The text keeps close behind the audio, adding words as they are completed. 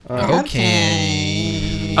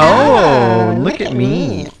Okay. Oh, look at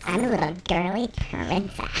me. I'm a little girly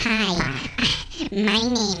prince. Hi, my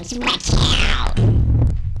name's Raquel.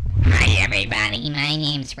 Hi everybody, my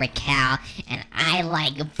name's Raquel, and I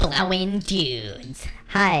like blowing dudes.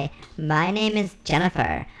 Hi, my name is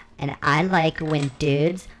Jennifer, and I like when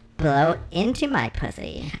dudes blow into my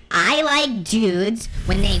pussy. I like dudes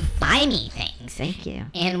when they buy me things. Thank you.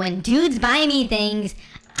 And when dudes buy me things,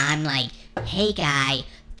 I'm like, hey guy,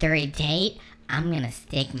 third date, I'm gonna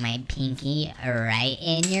stick my pinky right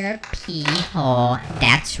in your pee hole.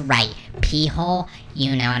 That's right, pee hole,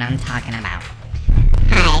 you know what I'm talking about.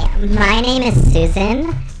 Hi, my name is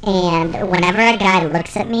Susan, and whenever a guy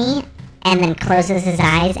looks at me and then closes his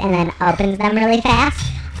eyes and then opens them really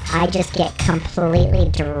fast, I just get completely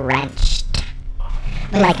drenched.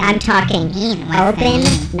 Like, I'm talking open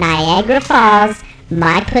Niagara Falls,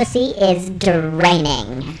 my pussy is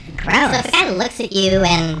draining. Gross. So if a guy looks at you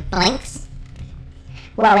and blinks,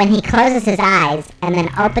 Well, when he closes his eyes and then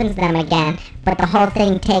opens them again, but the whole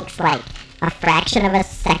thing takes like a fraction of a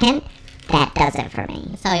second, that does it for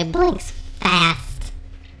me. so he blinks fast.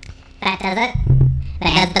 That does it?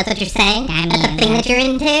 That's what you're saying? That's the thing that you're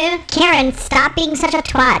into? Karen, stop being such a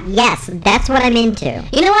twat. Yes, that's what I'm into.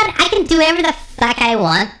 You know what? I can do whatever the fuck I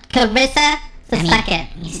want. Carissa, so suck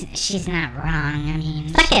it. She's not wrong. I mean,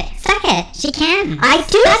 Suck it. Suck it. She can. I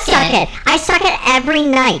do suck it. I suck it every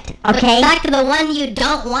night, okay? But suck the one you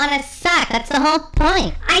don't want to suck. That's the whole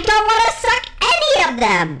point. I don't want to suck any of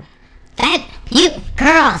them. That, you,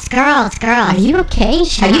 girls. Are you okay?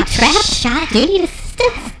 Are you trapped? Shot. Do you need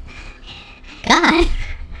assistance? God.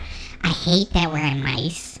 I hate that we're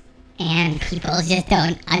mice and people just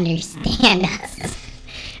don't understand us.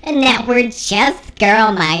 And that we're just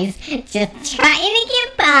girl mice, just trying to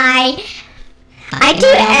get by. I do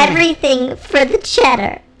everything for the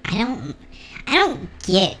cheddar. I don't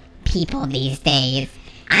get people these days.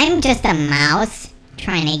 I'm just a mouse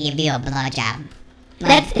trying to give you a blowjob.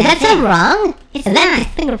 That's so wrong? Is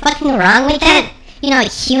that fucking wrong with that? You know,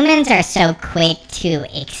 humans are so quick to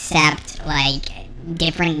accept, like,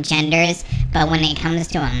 different genders, but when it comes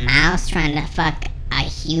to a mouse trying to fuck a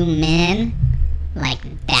human, like,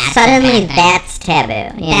 that's Suddenly a bad thing. that's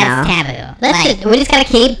taboo, you That's know? taboo. We just gotta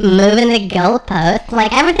keep moving the goalpost.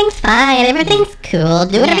 Like, everything's fine, everything's cool,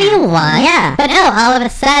 do whatever you want. Yeah. But all of a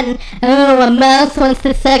sudden, a mouse wants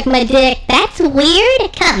to suck my dick. That's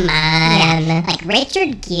weird? Come on. Yeah, like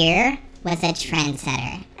Richard Gere was a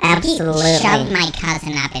trendsetter. Absolutely. He shoved my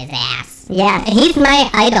cousin up his ass. Yes. He's my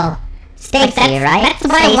idol. Stacy, That's- right? that's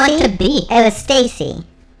what I want to be. It was Stacy.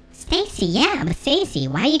 Stacy, yeah, but Stacy,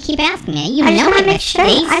 why you keep asking me? You I just know want it to make was sure. I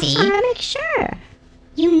just Stacy. want to make sure.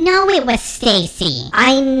 You know it was Stacy.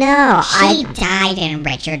 I know. She died in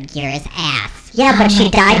Richard Gere's ass. Yeah, but she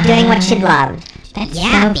died doing what she loved. That's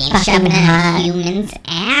Yeah, so being fucking shoved in a hot. human's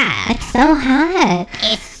ass. That's so hot.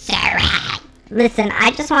 It's so hot. Listen,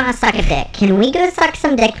 I just want to suck a dick. Can we go suck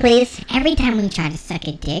some dick, please? Every time we try to suck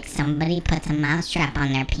a dick, somebody puts a mousetrap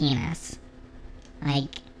on their penis.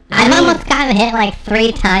 Like, I've almost gotten hit like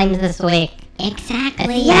 3 times this week.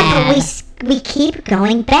 exactly. Yeah, but we keep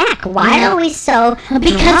going back. Why Yeah. are we so? Because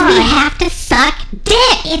we drawn? have to suck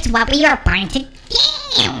dick. It's what we are born to do.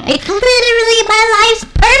 It's literally my life's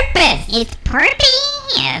purpose. It's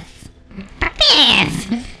purpose.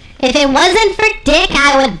 Purpose. If it wasn't for dick,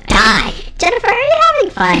 I would die. Jennifer, are you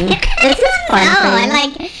having fun? This is fun. No, for you.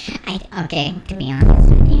 I like. Okay, to be honest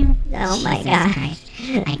with you. Oh my Jesus God. Christ.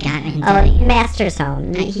 I got into Oh, the, Master's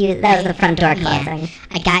home. That was the front door closing.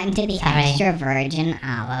 I got into the extra virgin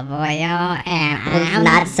olive oil, and It's I'm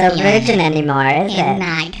not so feeling virgin it. anymore, is It's it?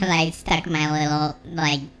 not, because I stuck my little,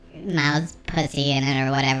 like, mouse pussy in it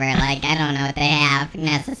or whatever. Like, I don't know what they have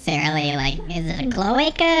necessarily. Like, is it a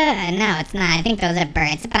cloaca? No, it's not. I think those are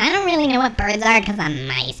birds. But I don't really know what birds are because I'm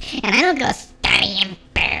mice. And I don't go studying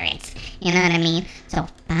birds. You know what I mean? So,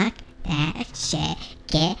 fuck that shit.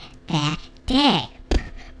 Get that dick.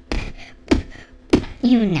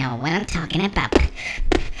 You know what I'm talking about.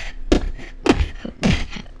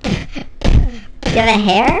 You have a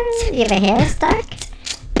hair? You have a hair stuck?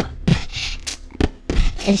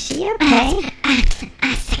 Is she okay?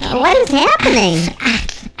 What is happening?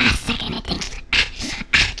 Second a dick.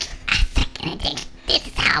 Second a dick. This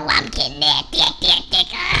is how I'm getting that dick.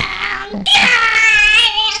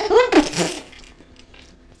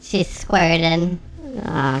 She's squirting.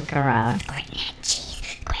 Oh, gross. Squirting that cheese.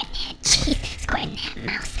 Squirting that cheese. Squirting that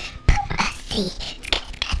mouse. Pussy.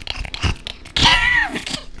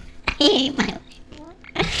 I hate my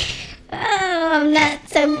life. Oh, I'm not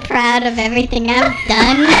so proud of everything I've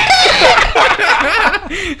done.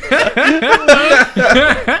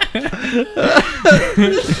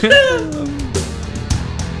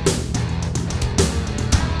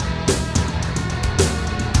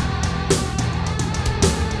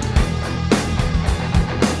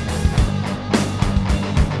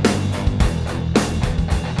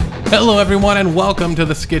 Hello, everyone, and welcome to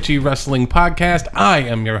the Sketchy Wrestling Podcast. I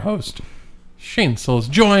am your host, Shane Souls,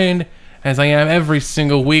 joined, as I am every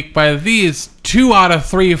single week, by these 2 out of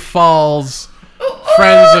 3 falls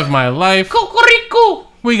friends of my life.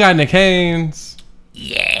 We got Nick Haynes.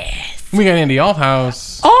 Yes. We got Andy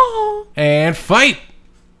Althouse. Oh. And Fight.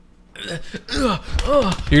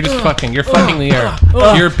 You're just fucking. You're fucking the air.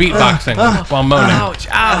 You're beatboxing while moaning.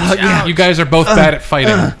 Ouch. You guys are both bad at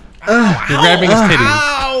fighting. You're grabbing his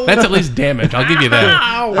titties. That's at least damage. I'll give you that.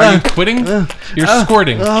 Are you quitting? You're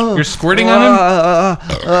squirting. You're squirting on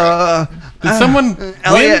him? Did someone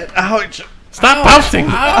Elliot, win? ouch. Stop bouncing.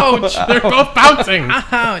 Ouch. They're both bouncing.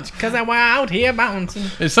 Ouch, because I was out here bouncing.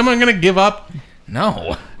 Is someone going to give up?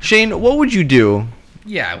 No. Shane, what would you do?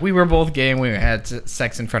 Yeah, we were both gay and we had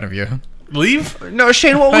sex in front of you. Leave? No,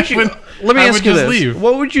 Shane, what would you... Let me I ask would you just this. leave.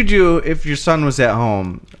 What would you do if your son was at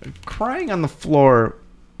home crying on the floor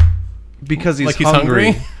because he's Like he's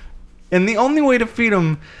hungry? hungry? And the only way to feed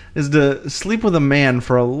him is to sleep with a man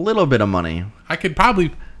for a little bit of money. I could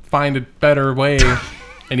probably find a better way,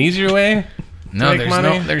 an easier way. No, Make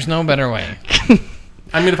money? there's no better way.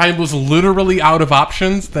 I mean, if I was literally out of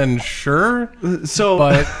options, then sure. So,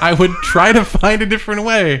 But I would try to find a different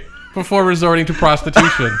way before resorting to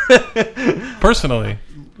prostitution. Personally.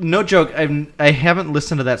 no joke, I haven't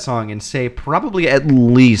listened to that song in, say, probably at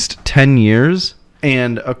least 10 years.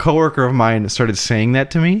 And a coworker of mine started saying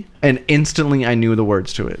that to me, and instantly I knew the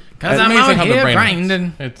words to it. Because It's I'm amazing out how the here brain works.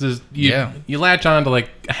 grinding. It's just, you Yeah. latch on to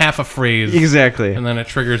like half a phrase. Exactly. And then it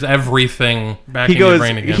triggers everything back He in your goes.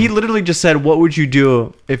 brain again. He literally just said, "What would you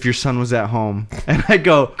do if your son was at home?" And I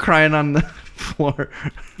go, crying on the floor,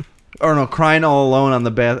 or no, crying all alone on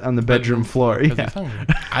the bedroom floor. 'Cause Yeah, he's hungry.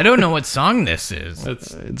 I don't know what song this is.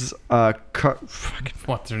 It's fucking,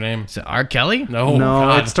 what's her name? Is it R. Kelly? No, no,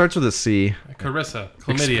 God. it starts with a C. Carissa.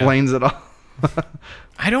 Chlamydia. Explains it all.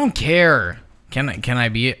 I don't care. Can I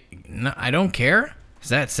be... No, I don't care? Is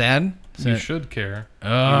that sad? Is You that- should care.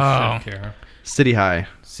 Oh. You should care. City High.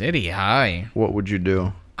 City High. What would you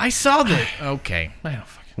do? I saw that. Okay. I don't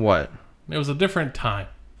fucking. What? It was a different time.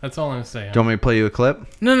 That's all I'm saying. Do you want me to play you a clip?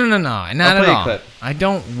 No, not I'll at play a all. clip. I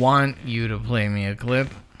don't want you to play me a clip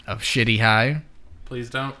of Shitty High.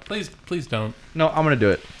 Please don't. Please don't. No, I'm gonna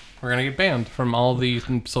do it. We're gonna get banned from all these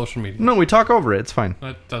social media. No, we talk over it. It's fine.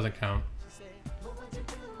 That doesn't count.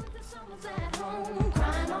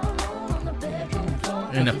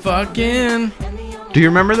 And the fucking... Do you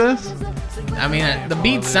remember this? I mean, the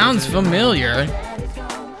beat sounds familiar.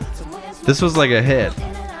 This was like a hit.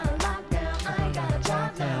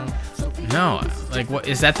 No, like what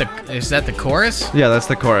is that the chorus? Yeah, that's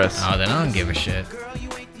the chorus. Oh, then I don't give a shit.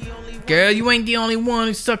 Girl, you ain't the only one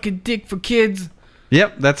who's sucking dick for kids.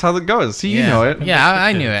 Yep, that's how it goes. See, you Yeah. know it. Yeah,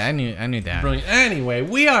 I knew it. I knew that. Brilliant. Anyway,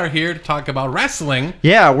 we are here to talk about wrestling.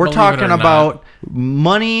 Yeah, we're Believe it talking or not. about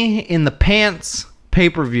Money in the Pants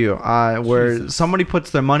pay-per-view, where somebody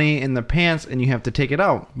puts their money in their pants and you have to take it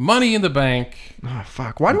out. Money in the Bank Oh,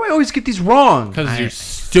 fuck. Why do I always get these wrong? because you're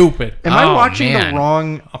stupid. Am I Oh, watching man. the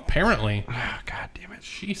wrong... Apparently. Oh, God damn it.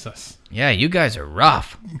 Jesus. Yeah, you guys are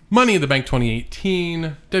rough. Money in the Bank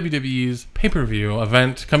 2018, WWE's pay-per-view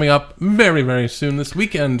event coming up very, very soon this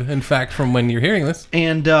weekend. In fact, from when you're hearing this.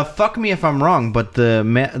 And fuck me if I'm wrong, but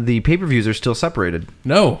the pay-per-views are still separated.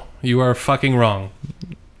 No, you are fucking wrong.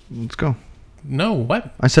 Let's go. No,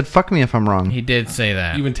 what? I said fuck me if I'm wrong. He did say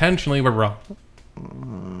that. You intentionally were wrong.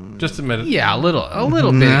 Just admit it. Yeah, a little bit.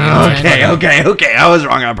 Okay. I was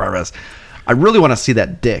wrong on purpose. I really want to see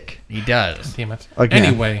that dick. He does. Damn it. Again.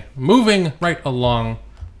 Anyway, moving right along.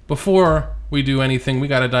 Before we do anything, we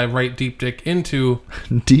gotta dive right deep dick into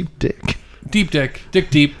Deep dick. deep dick,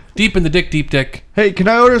 dick deep, deep in the dick, deep dick. Hey, can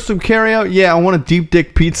I order some carryout? Yeah, I want a deep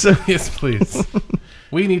dick pizza. Yes, please.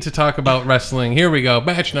 We need to talk about wrestling. Here we go.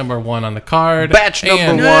 Batch number 1 on the card. Batch number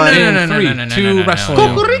And one. in No, 3, 2, no. wrestling.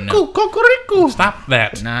 Cocorico. Stop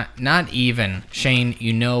that. Not even. Shane,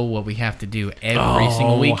 you know what we have to do every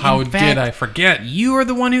single week. How In did fact, I forget? You are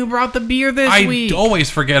the one who brought the beer this I week. always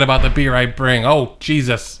forget about the beer I bring. Oh,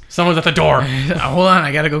 Jesus. Someone's at the door. Hold on,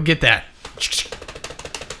 I gotta go get that.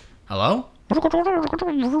 Hello?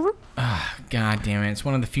 Ah, God damn it! It's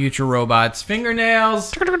one of the future robots.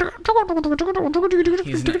 Fingernails.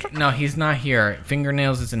 He's not here.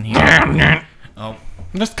 Fingernails isn't here. Oh,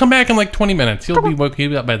 Just come back in like 20 minutes. He'll be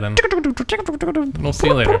up by then. We'll see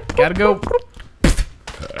you later. gotta go.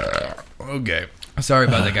 Okay. Sorry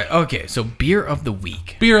about that, guy. Okay, so beer of the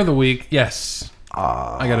week. Beer of the week. Yes.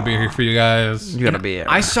 I got a beer here for you guys. You gotta be it.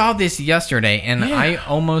 I saw this yesterday, and I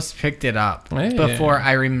almost picked it up Yeah. before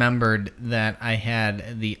I remembered that I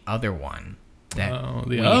had the other one.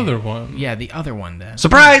 The other one. Yeah, the other one. That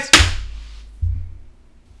Surprise!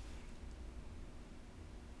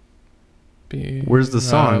 Beer Where's the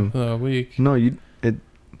song? of the week. No, you.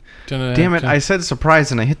 Damn it! I I said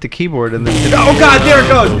surprise and I hit the keyboard and then. Oh God! There it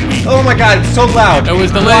goes! Oh my God! It's so loud. It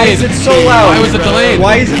was delayed. Why is it so loud? Why was it delayed?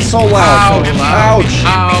 Why is it so loud? Ow. Ouch!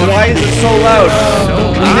 Ow. Why is it so loud?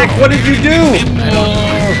 Nick, what did you do? well,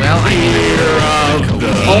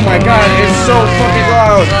 Oh my God! It's so fucking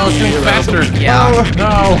loud. Oh, it's getting faster. yeah.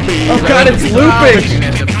 No. Oh God! It's looping.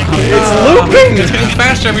 It's looping. It's getting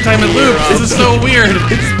faster every time it loops. This is so weird.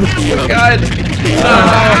 Oh God!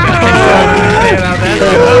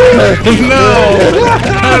 No. I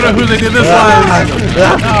don't know who they did this one.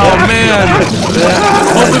 Oh man.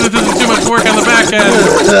 Hopefully this isn't too much work on the back end.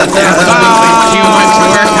 Too much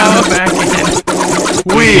work on the back end.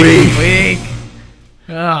 Weak.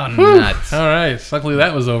 Oh, nuts. All right. Luckily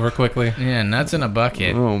that was over quickly. Yeah, nuts in a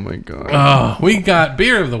bucket. Oh my God! Oh, we got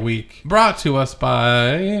beer of the week brought to us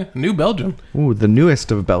by New Belgium. Ooh, the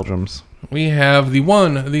newest of Belgiums. We have the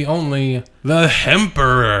one, the only, the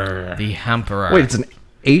Hemperor. The Hemperor. Wait, it's an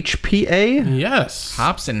HPA, Yes.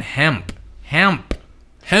 Hops and hemp. Hemp.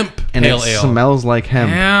 Hemp and pale it ale. smells like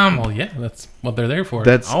hemp. Well, yeah, that's what they're there for.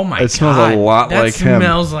 That's Oh my It smells God. a lot that like hemp.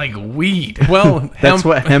 smells like weed. well, That's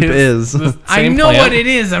what hemp is. the I same know plant. what it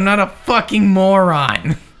is. I'm not a fucking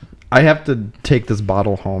moron. I have to take this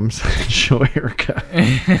bottle home so I can show Erica.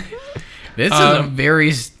 This is a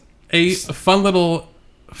very... A fun little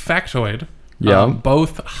factoid. Yeah.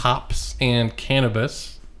 Both hops and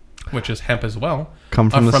cannabis, which is hemp as well, Come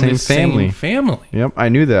from are the same family. family. Yep, I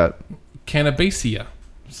knew that. Cannabaceae.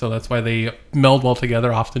 So that's why they meld well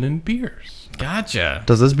together often in beers. Gotcha.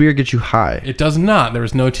 Does this beer get you high? It does not. There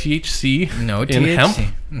is no THC No in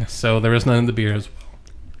THC. hemp, so there is none in the beer as well.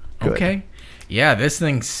 Good. Okay. Yeah, this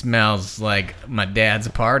thing smells like my dad's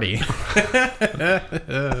party.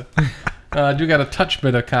 I do got a touch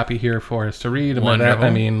bit of copy here for us to read. And by that, I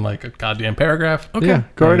Wonderful. mean like a goddamn paragraph. Okay. Yeah,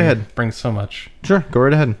 go right ahead. Brings so much. Sure, go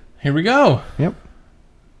right ahead. Here we go. Yep.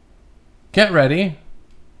 Get ready.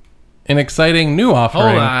 An exciting new offering.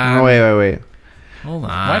 Hold on. Oh, wait. Hold on.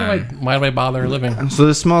 Why do I bother living? So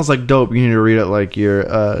this smells like dope. You need to read it like you're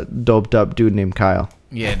a doped up dude named Kyle.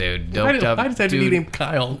 Yeah, dude. Why Doped up does that dude, name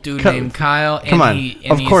Kyle? dude Come- named Kyle. Come on.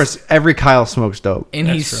 Of course, every Kyle smokes dope. And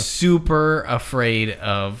That's he's true. super afraid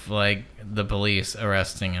of, like, the police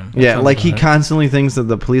arresting him Yeah, sounds like he about right. constantly thinks that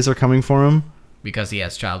the police are coming for him. because he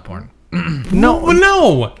has child porn.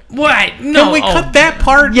 No. What? No. Can we cut that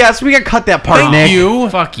part? Yes, we got to cut that part, Thank Nick. you.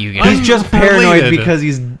 Fuck you guys. He's just paranoid Unrelated. because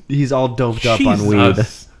he's all doped up on weed.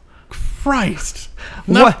 Jesus Christ.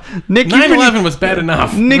 What? Nick, you've 9/11 been, was bad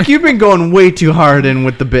enough. Nick, you've been going way too hard in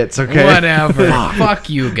with the bits, okay? Whatever. Fuck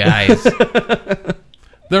you guys. The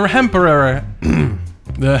Hemperor.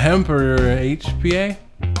 The Hemperor HPA.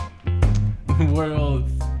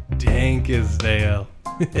 World's dankest ale.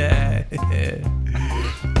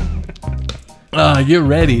 Get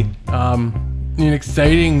ready. An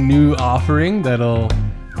exciting new offering that'll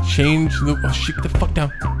change the. Oh, shit, get the fuck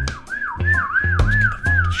down.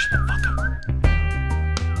 Shut the fuck up.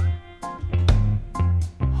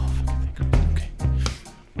 Oh, fucking thing. Okay.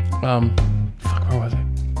 Fuck, where was I?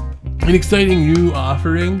 An exciting new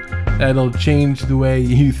offering that'll change the way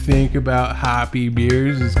you think about hoppy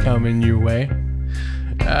beers is coming your way.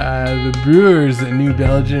 The brewers at New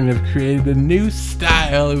Belgium have created a new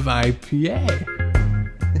style of IPA.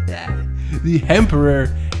 The Hemperor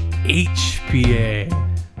HPA.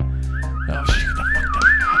 Oh shit, get the fuck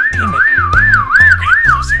down. God damn it. They're getting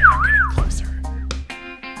closer.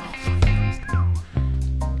 Oh, fucking Christ.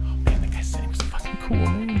 Oh man, that guy said he was fucking cool, man.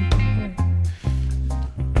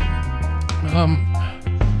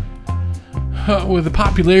 With the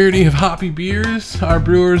popularity of hoppy beers, our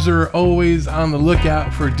brewers are always on the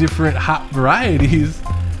lookout for different hop varieties.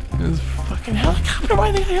 There's a fucking helicopter.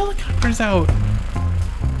 Why they got helicopters out?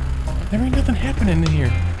 There ain't nothing happening in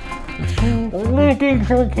here. Looking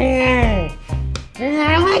for Kyle.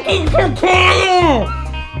 We're looking for Kyle.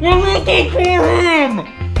 We're looking for him.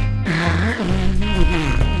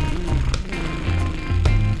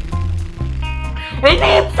 I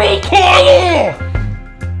can't see Kyle.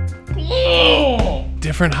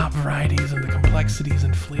 Different hop varieties and the complexities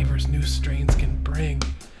and flavors new strains can bring.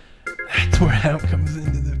 That's where hemp comes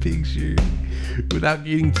into the picture. Without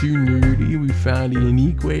getting too nerdy, we found a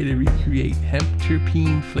unique way to recreate hemp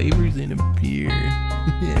terpene flavors in a beer.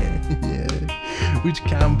 Which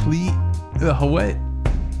complete what?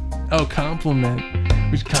 Oh,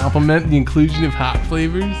 which complement the inclusion of hop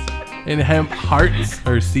flavors and hemp hearts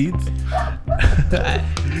or seeds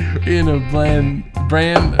in a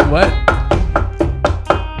brand what?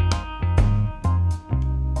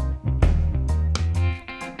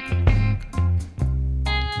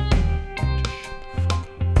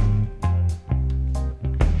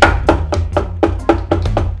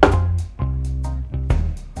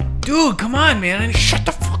 Dude, come on, man. Shut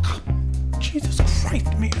the fuck up! Jesus Christ,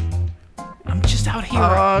 man! I'm just out here.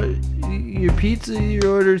 Your pizza, your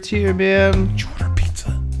order's here, man. Did you order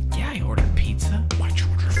pizza? Yeah, I ordered pizza. Why'd you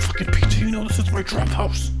order fucking pizza? You know this is my draft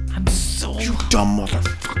house. I'm so... You dumb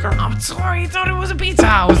motherfucker. I'm sorry. I thought it was a pizza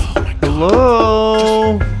house. Oh my god.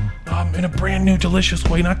 Hello. In a brand new, delicious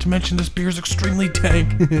way. Not to mention this beer is extremely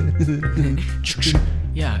dank.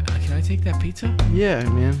 Yeah, can I take that pizza? Yeah,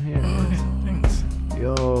 man. Here. Okay, thanks.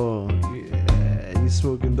 Yo, yeah, you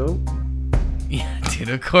smoking dope? Yeah, dude,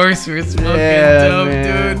 of course we're smoking dope,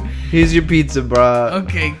 man. dude. Here's your pizza, bro.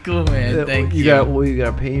 Okay, cool, man. Thank you. You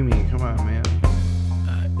gotta pay me. Come on, man.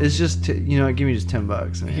 It's just, give me just $10.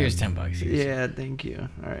 Man. Here's $10. Here's Yeah, thank you.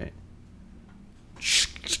 All right.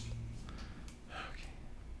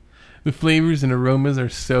 The flavors and aromas are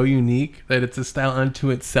so unique that it's a style unto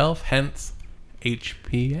itself, hence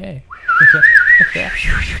HPA. Get out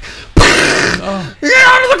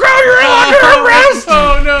of the ground! You're under arrest!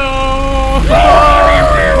 Oh no!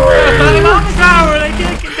 I'm on the tower! I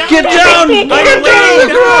can't get down! Get down! Get down!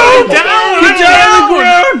 Get down on the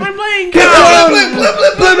ground! I'm laying Get down!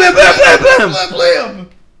 down!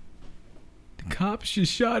 The cops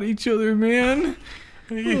just shot each other, man.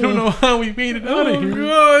 You don't know how we made it out of here.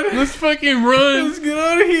 God. Let's fucking run. Let's get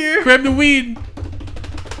out of here. Grab the weed.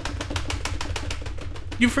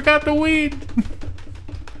 You forgot the weed.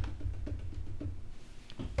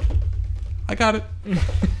 I got it.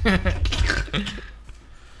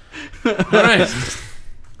 All right.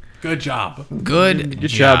 Good job. Good Good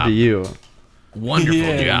job to you. Wonderful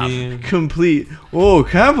Yeah, job. man. Complete. Oh,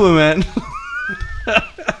 compliment.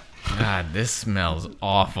 God, this smells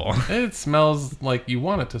awful. It smells like you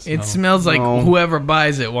want it to smell. It smells like No. whoever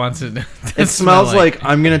buys it wants it to It smell smells like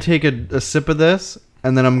I'm gonna take a sip of this,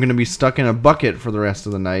 and then I'm gonna be stuck in a bucket for the rest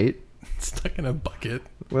of the night. stuck in a bucket.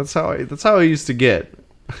 That's how I used to get.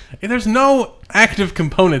 Hey, there's no active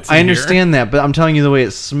components in I here. understand that, but I'm telling you the way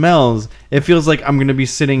it smells, it feels like I'm gonna be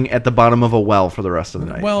sitting at the bottom of a well for the rest of the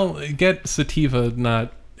night. Well, get sativa,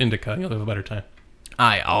 not indica. You'll have a better time.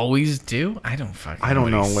 I always do. I don't fucking. I don't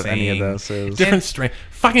know he's what any of saying. this is. Different strain.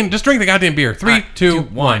 Fucking just drink the goddamn beer. 3, 2,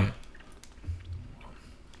 1.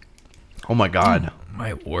 Oh my god,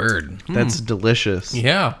 My word. that's delicious.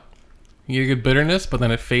 Yeah. You get bitterness, but then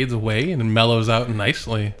it fades away and it mellows out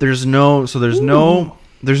nicely. There's no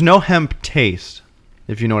hemp taste,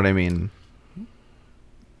 if you know what I mean.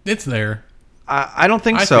 It's there. I don't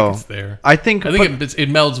think I so. think it's there. I think it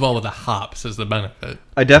melds well with the hops is the benefit.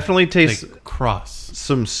 I definitely They taste cross.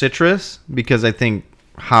 some citrus because I think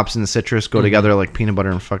hops and citrus go together like peanut butter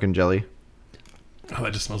and fucking jelly. Oh,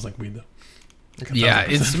 that just smells like weed though. Like Yeah,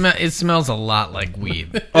 1,000%. it smells a lot like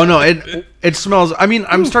weed. Oh no, it smells. I mean,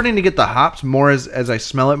 I'm starting to get the hops more as I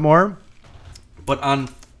smell it more. But on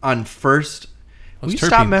first, will Those you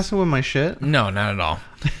stop terpenes. messing with my shit? No, not at all.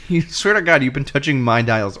 You swear to God, you've been touching my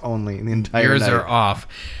dials only the entire Yours night. are off.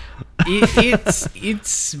 It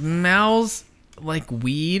smells like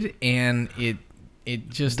weed, and it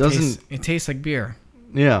just Doesn't- tastes like beer.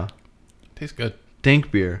 Yeah, Tastes good.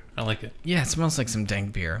 dank beer. I like it. Yeah, it smells like some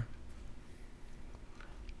dank beer.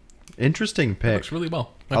 Interesting pick. Looks really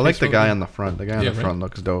well. I like the guy on the front. The guy on Yeah, the right? front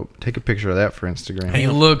looks dope. Take a picture of that for Instagram. He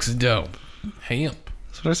looks dope. Hemp.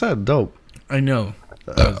 That's what I said. Dope. I know.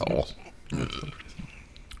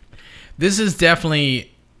 This is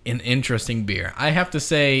definitely an interesting beer. I have to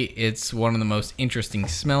say it's one of the most interesting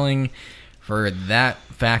smelling. For that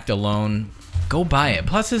fact alone, go buy it.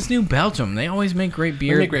 Plus, it's New Belgium. They always make great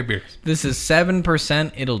beer. They make great beers. This is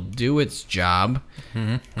 7%. It'll do its job.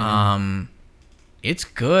 It's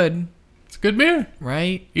good, It's a good beer.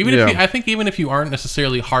 right? Even Yeah. if I think even if you aren't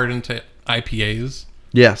necessarily hard into IPAs,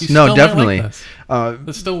 Yes. you No, still might definitely. like this.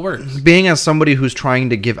 It still works. Being as somebody who's trying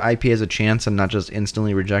to give IPAs a chance and not just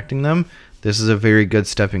instantly rejecting them, this is a very good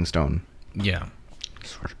stepping stone. Yeah.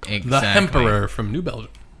 The Exactly. Emperor from New Belgium.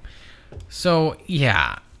 So,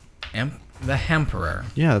 yeah. The Emperor.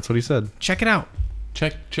 Yeah, that's what he said. Check it out.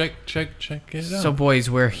 Check it out. So, boys,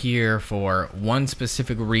 we're here for one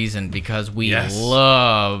specific reason because we Yes.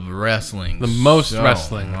 love wrestling. The most so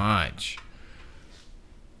wrestling. much.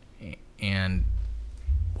 And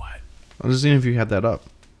What? I was just seeing if you had that up.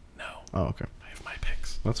 No. Oh, okay. I have my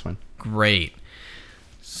picks. That's fine. great.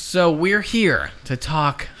 So, we're here to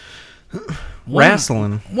talk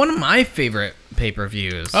Wrestling. one of my favorite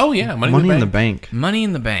pay-per-views. Oh, yeah. Money in the Bank. Money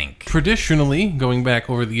in the Bank. Traditionally, going back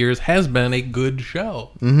over the years, has been a good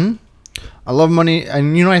show. I love Money.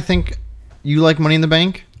 And I think you like Money in the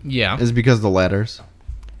Bank Yeah. is because of the ladders.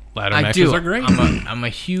 Ladder I matches do. are great. I'm a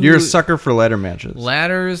huge You're a sucker for ladder matches.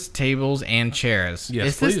 ladders, tables, and chairs. Yes,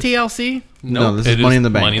 Is this please. TLC? No, this it is Money in the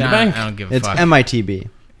Bank. Money in the Nah, Bank. I don't give a It's fuck. MITB.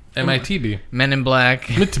 MITB. Men in Black.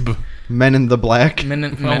 Mitb. Men in the Black. Men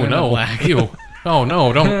in Oh, the no. Black. Ew. Oh,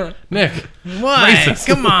 no. Don't. Nick. What? Racist.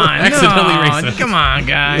 Come on. Accidentally no. racist. Come on,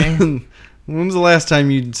 guy. When was the last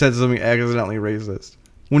time you said something accidentally racist?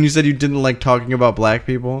 When you said you didn't like talking about black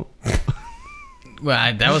people?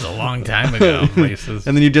 Well, that was a long time ago. Racist.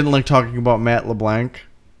 And then you didn't like talking about Matt LeBlanc?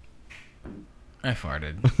 I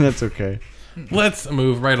farted. That's okay. Let's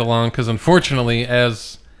move right along because, unfortunately,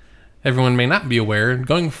 as everyone may not be aware,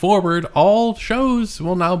 going forward, all shows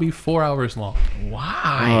will now be 4 hours long.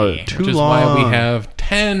 Why? Too Which is long. why we have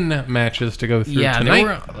 10 matches to go through Yeah, tonight. there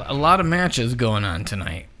were a lot of matches going on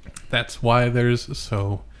tonight. That's why there's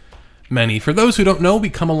so many. For those who don't know, we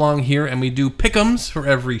come along here and we do pick'ems for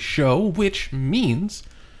every show, which means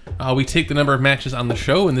we take the number of matches on the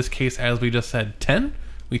show. In this case, as we just said, 10.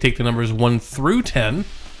 We take the numbers 1 through 10,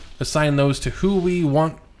 assign those to who we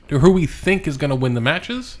want or who we think is going to win the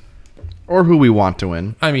matches. Or who we want to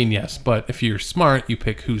win. I mean, yes, but if you're smart, you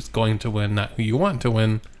pick who's going to win, not who you want to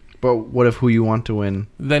win. But what if who you want to win?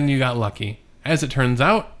 Then you got lucky. As it turns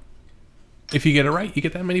out, if you get it right, you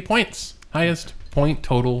get that many points. Highest point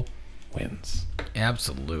total wins.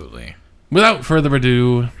 Absolutely. Without further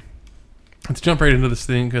ado, let's jump right into this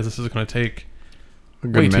thing because this is going to take A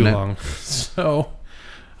good way minute. too long. So,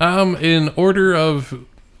 in order of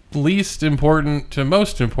least important to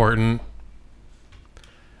most important,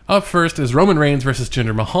 up first is Roman Reigns versus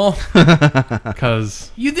Jinder Mahal.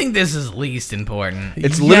 Because You think this is least important?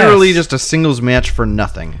 It's literally Yes. just a singles match for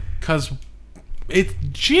nothing. it's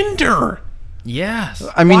Jinder. Yes.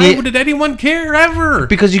 I mean, Why did anyone care ever?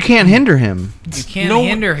 because you can't hinder him. You can't No-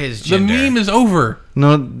 hinder his The gender. meme is over.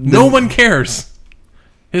 No, No one cares.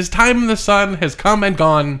 His time in the sun has come and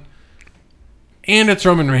gone. And it's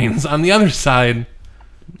Roman Reigns. On the other side,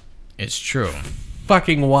 It's true.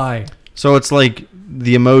 fucking why? So it's like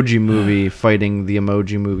the Emoji Movie fighting the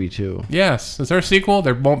Emoji Movie 2. Yes. Is there a sequel?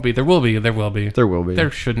 There won't be. There will be. There will be. There will be.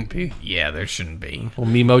 There shouldn't be. Yeah, there shouldn't be. Will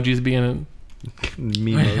Memojis be in it?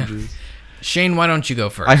 Memojis. Shane, why don't you go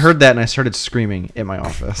first? I heard that and I started screaming in my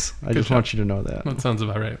office. I just job. want you to know that. That sounds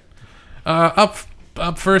about right.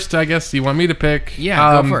 Up first, I guess you want me to pick.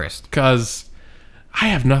 Yeah, go first. Because I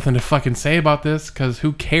have nothing to fucking say about this. Because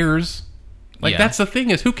who cares? Like, Yeah. that's the thing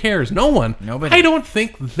is, who cares? No one. Nobody. I don't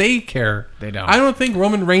think they care. They don't. I don't think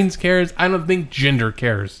Roman Reigns cares. I don't think Jinder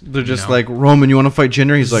cares. They're just No. like, Roman, you want to fight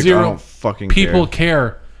Jinder? He's like, I Zero don't fucking People care.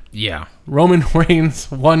 care. Yeah. Roman Reigns,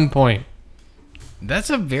 1 point.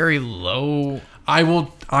 That's a very low. I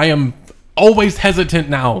am always hesitant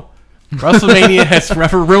now. WrestleMania has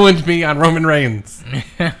forever ruined me on Roman Reigns.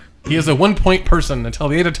 He is a 1 point person until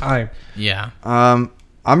the end of time. Yeah. I'm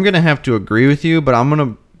going to have to agree with you, but I'm going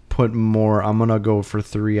to put more. I'm going to go for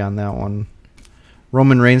 3 on that one.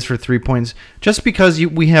 Roman Reigns for 3 points. Just because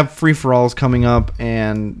we have free-for-alls coming up,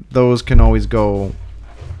 and those can always go,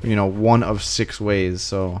 one of 6 ways.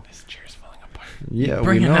 So, This chair's falling apart. yeah,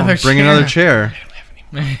 Bring we know. another Bring chair. another chair. I don't have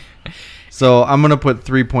any more. So, I'm going to put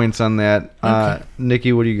 3 points on that.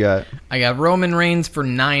 Nikki, what do you got? I got Roman Reigns for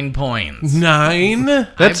 9 points. 9?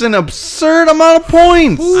 That's an absurd amount of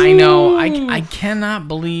points. I know. I cannot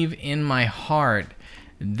believe in my heart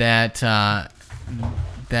that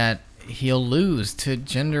that he'll lose to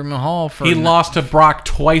Jinder Mahal for He lost to Brock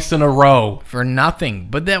twice in a row. for nothing.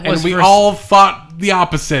 But that was And we for all thought the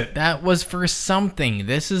opposite. that was for something.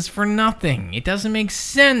 This is for nothing. It doesn't make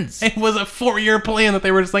sense. It was a 4-year plan that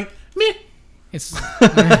they were just like, meh. It's.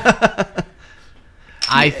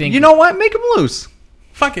 I think You know what? Make him loose.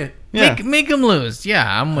 Fuck it. Yeah. make him lose.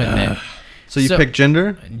 Yeah, I'm with it. So you So- pick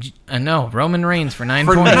Jinder? No, Roman Reigns for 9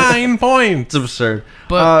 For points. 9 points. It's absurd.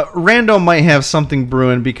 But- Rando might have something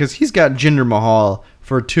brewing because he's got Jinder Mahal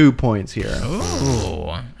for 2 points here. Ooh. All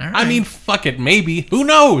right. I mean, fuck it, maybe. Who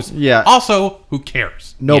knows? Yeah. Also, who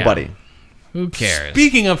cares? Nobody. who cares?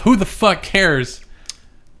 Speaking of who the fuck cares,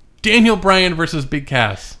 Daniel Bryan versus Big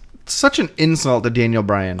Cass. such an insult to Daniel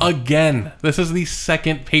Bryan. Again, this is the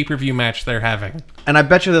second pay-per-view match they're having. And I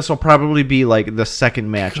bet you this will probably be like the second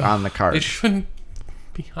match on the card. It shouldn't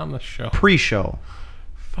be on the show. Pre-show.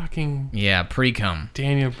 Fucking Yeah, pre-cum.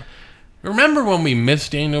 Daniel. Remember when we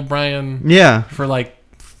missed Daniel Bryan Yeah. for like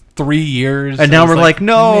 3 years? And now I was we're like,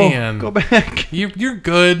 no, man, go back. You're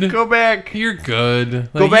good. Go back. You're good.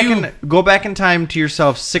 Go Like, back go back in time to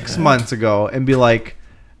yourself 6 months ago and be like,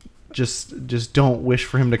 just don't wish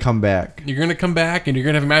for him to come back. You're gonna come back and you're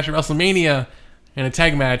gonna have a match at WrestleMania and a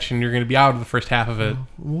tag match and you're gonna be out of the first half of it.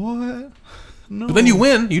 What? No. But then you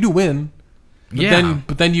win. You do win. But Yeah.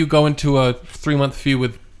 then you go into a 3-month feud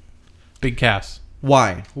with Big Cass.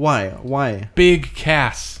 Why? Why? Big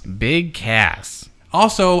Cass. Big Cass.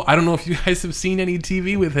 Also, I don't know if you guys have seen any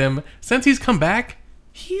TV with him. Since he's come back,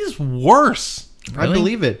 he's worse. I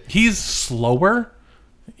believe it. He's slower.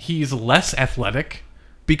 He's less athletic.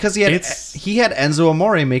 Because he had Enzo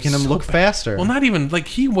Amore making him So look bad. faster. Well, not even like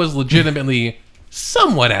he was legitimately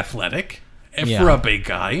somewhat athletic Yeah. for a big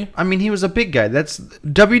guy. I mean, he was a big guy. That's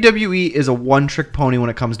WWE is a one-trick pony when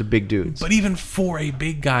it comes to big dudes. But even for a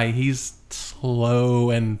big guy, he's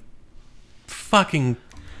slow and fucking.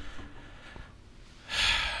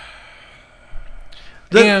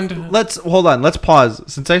 Let's hold on. Let's pause.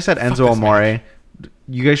 Since I said Enzo this Amore,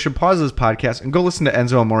 you guys should pause this podcast and go listen to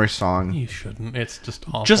Enzo Amore's song. You shouldn't. It's just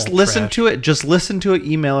awful. Just listen trash. to it. Just listen to it.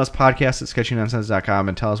 Email us podcast@sketchynonsense.com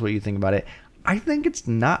and tell us what you think about it. I think it's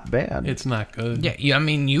not bad. It's not good. Yeah, I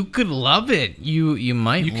mean, you could love it. You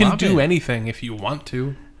might. You can love do it. anything if you want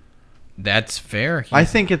to. That's fair. I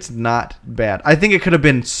think it's not bad. I think it could have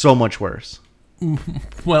been so much worse.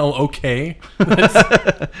 Well, okay.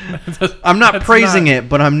 I'm not praising it,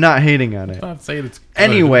 but I'm not hating on it. Not saying it's good.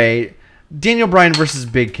 Anyway, Daniel Bryan versus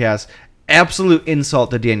Big Cass. Absolute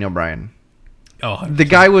insult to Daniel Bryan. Oh, The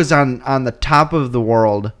guy was on the top of the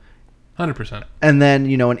world, 100%. and then,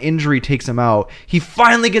 an injury takes him out. He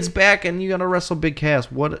finally gets back, and you got to wrestle Big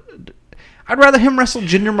Cass. What? I'd rather him wrestle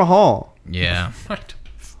Jinder Mahal. Yeah.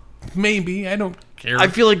 Maybe. I don't care. I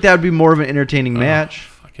feel like that would be more of an entertaining match.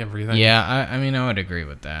 Fuck everything. Yeah, I mean, I would agree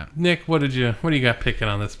with that. Nick, what do you got picking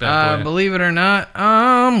on this bad boy? Believe it or not,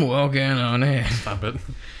 I'm walking on it. Stop it.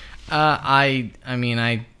 I mean,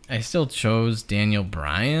 I still chose Daniel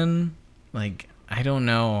Bryan. Like, I don't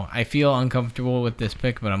know. I feel uncomfortable with this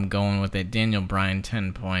pick, but I'm going with it. Daniel Bryan,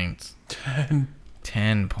 10 points.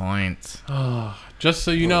 10 points. Just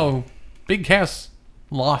so you know, Big Cass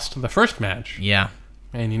lost the first match. Yeah.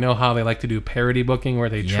 And you know how they like to do parody booking where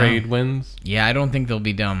they Yeah. trade wins? Yeah, I don't think they'll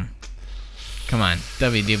be dumb. Come on.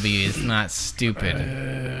 WWE is not stupid.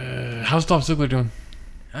 How's Dolph Ziggler doing?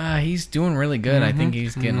 He's doing really good. I think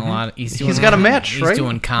he's getting a lot. He's doing. He's got a match, right? He's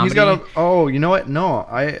doing comedy. He's got a. Oh, you know what? No,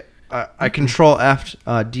 I control F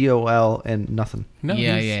DOL and nothing. No,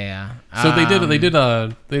 Yeah. So they did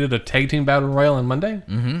a tag team battle royal on Monday,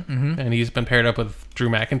 and he's been paired up with Drew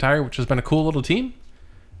McIntyre, which has been a cool little team.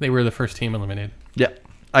 They were the first team eliminated, Yeah,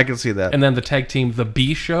 I can see that. and then the tag team, the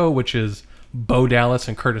B Show, which is Bo Dallas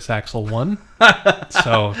and Curtis Axel, won.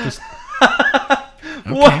 So just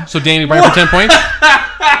so Danny Bryan for 10 points.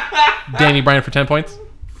 Danny Bryan for 10 points.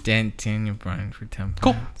 Daniel Bryan for 10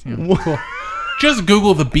 Cool. points. Yeah. Cool. Just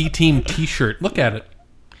Google the B Team T-shirt. Look at it.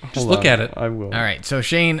 Just look at it I will. All right. So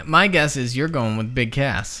Shane, my guess is you're going with Big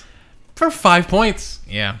Cass. for 5 points.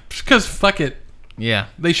 Yeah. Because fuck it, Yeah.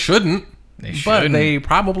 they shouldn't. They But shouldn't. they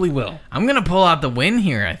probably will. I'm gonna pull out the win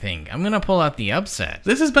here. I think I'm gonna pull out the upset.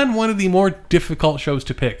 This has been one of the more difficult shows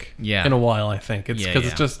to pick Yeah. in a while, I think. It's Yeah,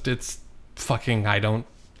 because it's fucking I don't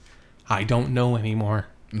know anymore.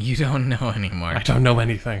 You don't know anymore. I don't know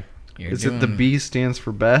anything. You're Is it the doing- B stands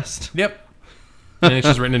for best? Yep. And it's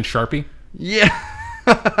just written in Sharpie. Yeah.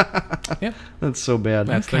 Yeah. That's so bad.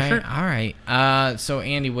 That's their Okay. shirt. All right. So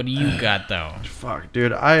Andy, what do you got though? Fuck,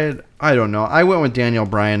 dude. I don't know. I went with Daniel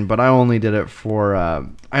Bryan, but I only did it for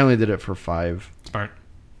 5. Smart.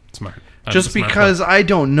 That's Just a smart because I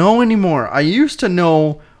don't know anymore. I used to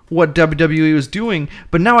know what WWE was doing,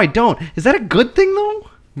 but now I don't. Is that a good thing though? one.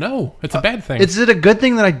 No, it's a bad thing. Is it a good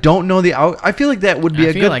thing that I don't know the out? I feel like that would be I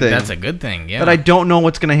a feel good like thing. that's a good thing. Yeah. that I don't know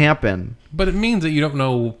what's going to happen. But it means that you don't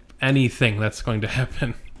know anything that's going to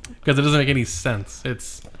happen. Because it doesn't make any sense.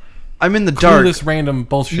 It's I'm in the dark. clueless random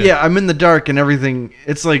bullshit. Yeah, I'm in the dark and everything.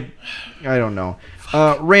 It's like, I don't know.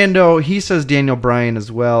 Rando, he says Daniel Bryan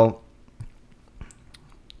as well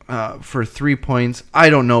for 3 points. I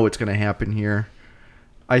don't know what's going to happen here.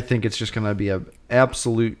 I think it's just going to be an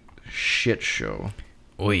absolute shit show.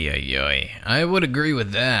 Oy, oy, oy. I would agree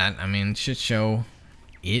with that. I mean, shit show.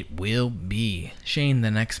 It will be. Shane,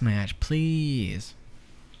 the next match, please.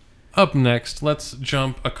 Up next, let's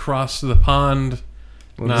jump across the pond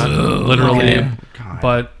not literally, okay.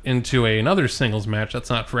 but into another singles match that's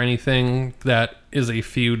not for anything, that is a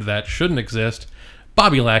feud that shouldn't exist.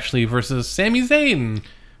 Bobby Lashley versus Sami Zayn.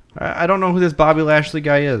 I don't know who this Bobby Lashley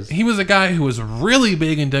guy is. He was a guy who was really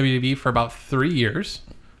big in WWE for about 3 years.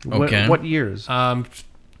 Okay. What years?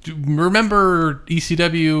 Remember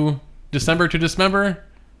ECW December to Dismember?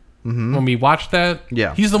 When we watched that?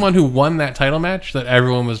 Yeah. He's the one who won that title match that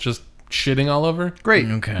everyone was just shitting all over. Great.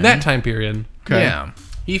 Okay. That time period. Yeah.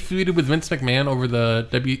 He feuded with Vince McMahon over the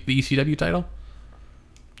ECW title.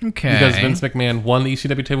 Okay. Because Vince McMahon won the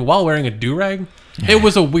ECW title while wearing a do-rag. It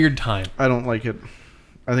was a weird time. I don't like it.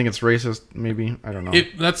 I think it's racist, maybe. I don't know.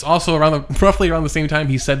 That's also roughly around the same time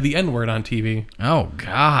he said the N-word on TV. Oh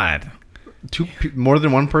God. More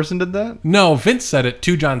than one person did that? No, Vince said it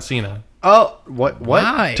to John Cena. Oh, what?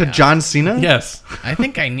 Why? To John Cena? Yes. I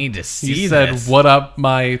think I need to see He said, this. "What up,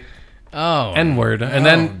 my Oh. N-word?" And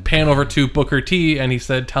then pan over to Booker T, and he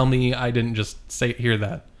said, "Tell me I didn't just hear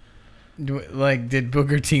that." Like, did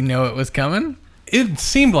Booker T know it was coming? It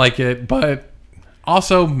seemed like it, but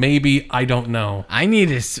also maybe, I don't know. I need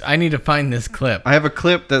to find this clip. I have a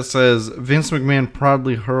clip that says Vince McMahon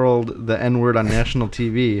proudly hurled the N-word on national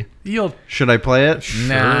TV. Should I play it?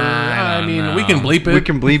 Nah, I mean, don't we know. can bleep it. We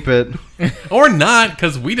can bleep it. Or not,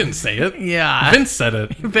 because we didn't say it. Yeah. Vince said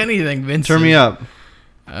it. If anything, Vince. Turn me up.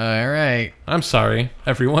 All right. I'm sorry,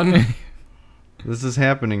 everyone. This is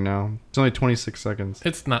happening now. It's only 26 seconds.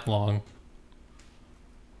 It's not long.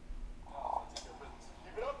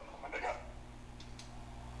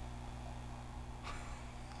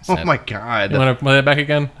 Oh my god. You want to play that back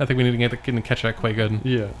again? I think we need to get catch that quite good.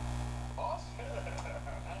 Yeah.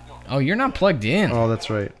 Oh, you're not plugged in. Oh, that's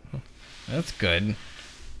right. That's good.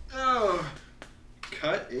 Oh,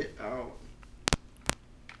 cut it out.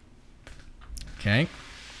 Okay.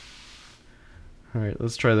 All right,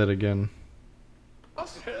 let's try that again.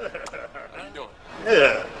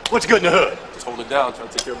 Yeah, what's good in the hood? Just hold it down, trying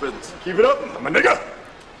to take care of business. Keep it up, I'm a nigga.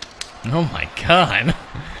 Oh my God.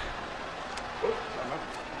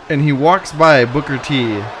 And he walks by Booker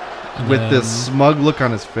T with this smug look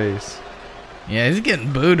on his face. Yeah, he's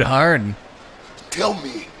getting booed hard. Tell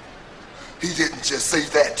me, he didn't just say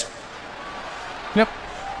that. Yep.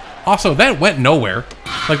 Also, that went nowhere.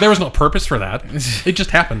 Like, there was no purpose for that. It just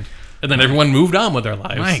happened. And then everyone moved on with their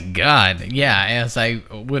lives. My God. Yeah, as I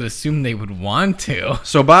would assume they would want to.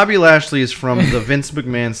 So Bobby Lashley is from the Vince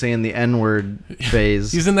McMahon saying the N-word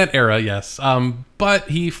phase. He's in that era, yes. But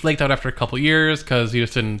he flaked out after a couple years because he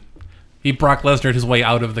just didn't... He Brock Lesnar'd his way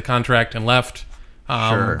out of the contract and left.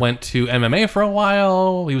 Sure. Went to MMA for a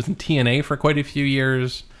while. He was in TNA for quite a few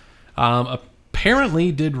years.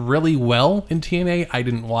 Apparently did really well in TNA. I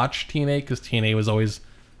didn't watch TNA because TNA was always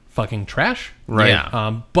fucking trash. Right.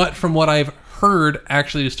 Yeah. But from what I've heard,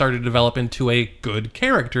 actually started to develop into a good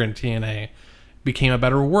character in TNA. Became a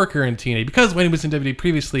better worker in TNA. Because when he was in WWE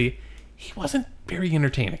previously, he wasn't very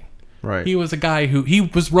entertaining. Right. He was a guy he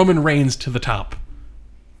was Roman Reigns to the top.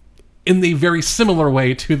 In the very similar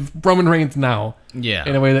way to Roman Reigns now. Yeah.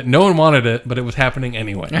 In a way that no one wanted it, but it was happening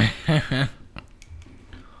anyway.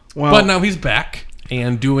 Well, But now he's back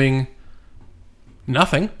and doing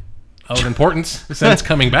nothing of importance since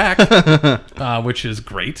coming back, which is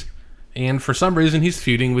great. And for some reason, he's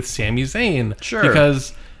feuding with Sami Zayn. Sure.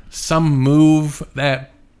 Because some move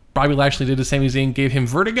that Bobby Lashley did to Sami Zayn gave him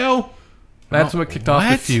vertigo. That's what kicked off the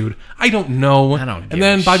what? feud. I don't know. I don't give And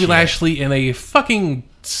then a Bobby shit. Lashley in a fucking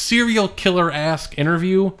serial killer-esque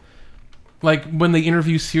interview. Like when they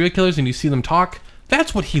interview serial killers and you see them talk,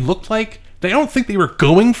 that's what he looked like. They don't think they were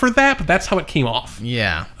going for that, but that's how it came off.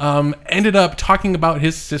 Yeah. Ended up talking about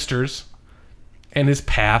his sisters and his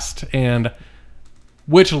past, and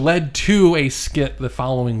which led to a skit the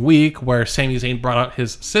following week where Sami Zayn brought out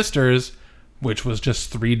his sisters, which was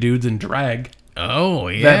just 3 dudes in drag. Oh,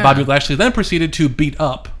 yeah. That Bobby Lashley then proceeded to beat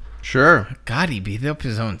up. sure. God, he beat up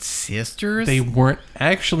his own sisters? They weren't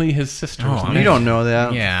actually his sisters. Oh, You don't know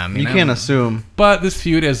that. Yeah, I mean, you can't assume. But this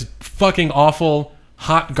feud is fucking awful,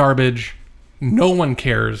 hot garbage. No one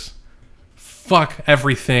cares. Fuck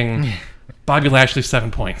everything. Bobby Lashley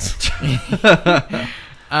 7 points.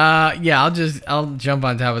 Yeah, I'll jump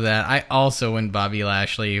on top of that. I also win Bobby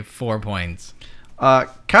Lashley 4 points.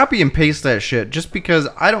 Copy and paste that shit just because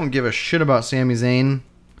I don't give a shit about Sami Zayn.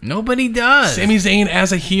 Nobody does. Sami Zayn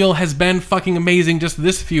as a heel has been fucking amazing. Just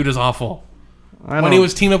this feud is awful. When he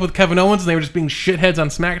was teamed up with Kevin Owens and they were just being shitheads on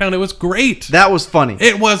SmackDown, it was great. That was funny.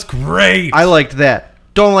 It was great. I liked that.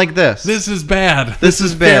 Don't like this. This is bad. This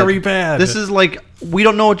is bad. Very bad. This is like, we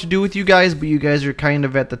don't know what to do with you guys, but you guys are kind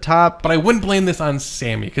of at the top. But I wouldn't blame this on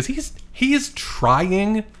Sammy because he is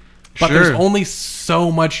trying, But Sure. there's only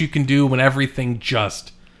so much you can do when everything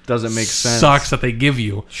just Doesn't make sense. sucks that they give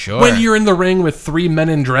you. Sure. When you're in the ring with 3 men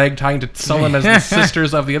in drag trying to sell them as the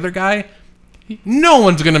sisters of the other guy, no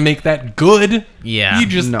one's going to make that good. Yeah. You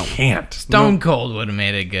just No. can't. Stone Cold would have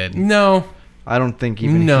made it good. No. I don't think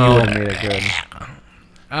even No. he would have made it good.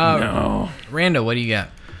 No. Rando, what do you got?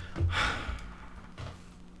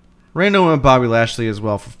 Rando went Bobby Lashley as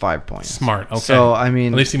well for 5 points. Smart. Okay. So, I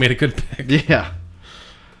mean... At least he made a good pick. Yeah.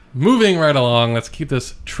 Moving right along, let's keep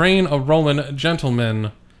this train a-rolling,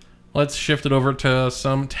 gentlemen. Let's shift it over to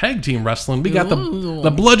some tag team wrestling. We got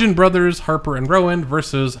the Bludgeon Brothers, Harper and Rowan,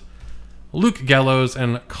 versus Luke Gallows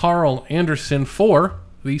and Carl Anderson for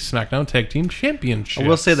the SmackDown Tag Team Championship. I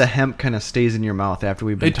will say the hemp kind of stays in your mouth after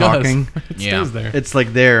we've been It talking. does. It Yeah. stays there. It's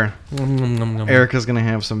like there. Nom, nom, nom. Erica's going to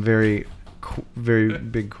have some very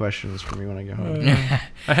big questions for me when I get home.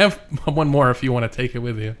 I have one more if you want to take it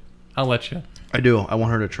with you. I'll let you. I do. I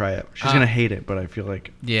want her to try it. She's going to hate it, but I feel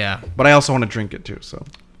like... Yeah. But I also want to drink it too, so...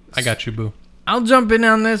 I got you, boo. I'll jump in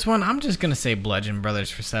on this one. I'm just going to say Bludgeon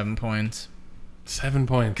Brothers for 7 points. 7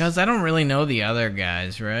 points. Because I don't really know the other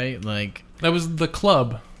guys, right? Like, That was the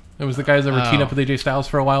club. It was the guys that were teamed up with AJ Styles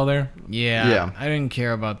for a while there. Yeah. I didn't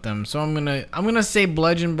care about them. So I'm gonna say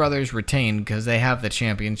Bludgeon Brothers retain because they have the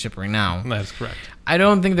championship right now. That's correct. I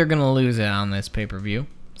don't think they're going to lose it on this pay-per-view.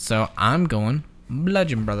 So I'm going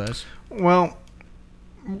Bludgeon Brothers. Well...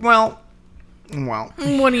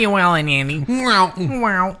 What are you welling, Andy?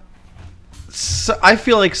 Wow. So I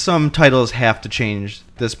feel like some titles have to change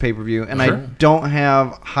this pay-per-view, and I Sure. don't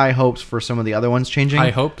have high hopes for some of the other ones changing.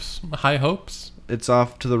 High hopes. High hopes. It's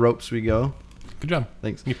off to the ropes we go. Good job.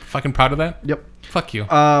 Thanks. You fucking proud of that? Yep. Fuck you.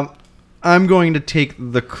 I'm going to take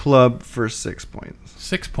the club for 6 points.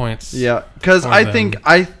 6 points. Yeah, because For I them. think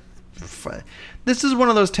this is one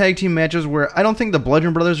of those tag team matches where I don't think the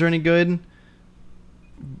Bludgeon Brothers are any good.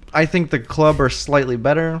 I think the club are slightly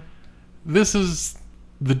better. This is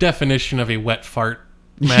the definition of a wet fart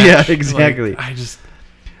match. Yeah, exactly. Like,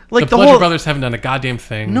 Like the Bludgeon Brothers haven't done a goddamn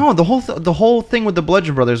thing. No, the whole thing with the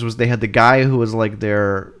Bludgeon Brothers was they had the guy who was like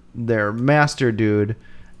their master dude,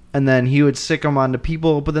 and then he would sick them onto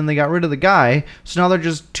people, but then they got rid of the guy, so now they're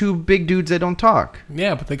just two big dudes that don't talk.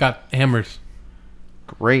 Yeah, but they got hammers.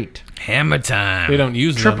 Great. Hammer time. They don't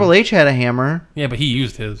use Triple them. H had a hammer. Yeah, but he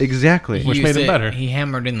used his. Exactly. Which made it better. He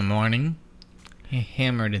hammered in the morning. He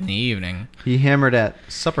hammered in the evening. He hammered at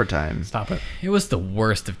supper time. Stop it. It was the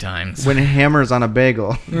worst of times. When hammers on a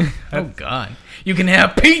bagel. Oh, God. You can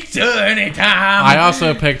have pizza anytime. I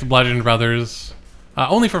also picked Bludgeon Brothers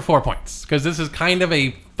only for 4 points because this is kind of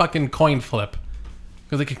a fucking coin flip.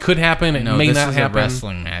 Because it could happen, it No, may this not is happen. a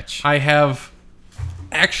wrestling match. I have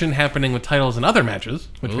action happening with titles in other matches,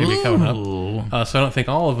 which may be coming up. So I don't think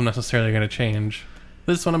all of them necessarily are going to change.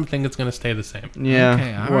 This one I think it's going to stay the same. Yeah.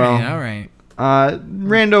 Okay, all well, right, all right.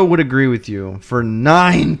 Rando would agree with you for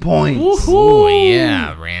 9 points. Oh,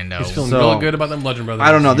 yeah, Rando. He's feeling So- real good about them Bludgeon Brothers.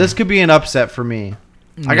 I don't know. This could be an upset for me.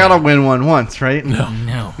 I gotta win one once, right? No.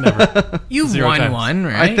 No. You've 0 won times. one,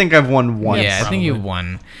 right? I think I've won once. Yeah, I think you've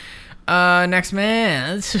probably. won. Next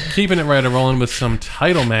match. Keeping it right and rolling with some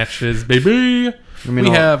title matches, baby. mean, We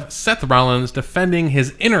I'll- have Seth Rollins defending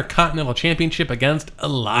his Intercontinental Championship against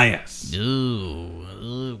Elias.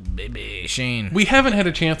 Ooh, baby. Shane. We haven't had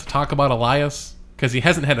a chance to talk about Elias because he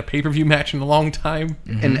hasn't had a pay-per-view match in a long time.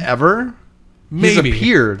 And ever? Maybe. He's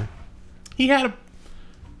appeared. He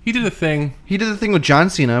did a thing. He did the thing with John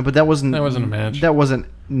Cena, but that wasn't a match. That wasn't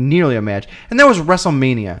nearly a match. And that was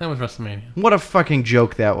WrestleMania. That was WrestleMania. What a fucking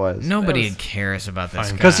joke that was. Nobody was cares about this fine.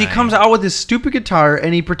 guy. Because he comes out with his stupid guitar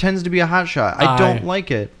and he pretends to be a hotshot. I don't like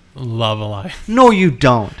it. Love Elias. No, you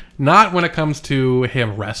don't. Not when it comes to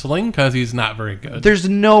him wrestling because he's not very good. There's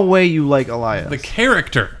no way you like Elias. The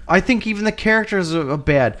character. I think even the characters are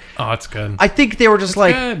bad. Oh, it's good. I think they were just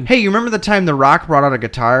like, good. hey, you remember the time The Rock brought out a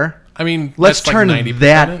guitar? I mean, Let's that's like turn 90%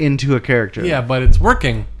 that it. into a character. Yeah, but it's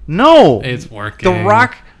working. No. It's working. The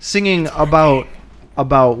Rock singing about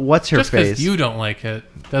what's her Just face. because you don't like it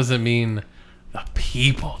doesn't mean the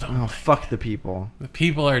people don't. Oh, fuck the people. The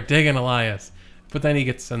people are digging Elias. But then he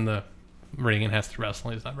gets in the ring and has to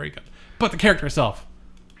wrestle. He's not very good. But the character itself,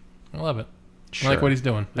 I love it. I like Sure. what he's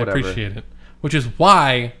doing. Whatever. I appreciate it. Which is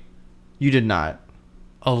why You did not.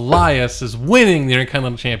 Elias is winning the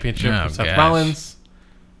Intercontinental Championship Oh, for Seth gosh. Rollins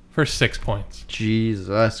for 6 points.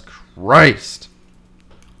 Jesus Christ.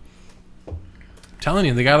 Telling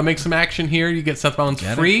you, they got to make some action here. You get Seth Rollins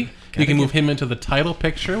free. You can move him into the title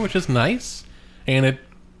picture, which is nice. And it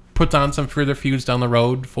puts on some further feuds down the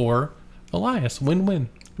road for Elias. Win-win.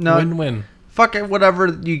 No. Win-win. Fuck it, whatever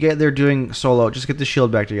you get they're doing solo. Just get the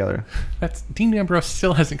Shield back together. That's Dean Ambrose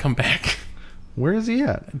still hasn't come back. Where is he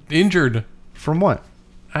at? Injured. From what?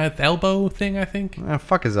 At the elbow thing, I think.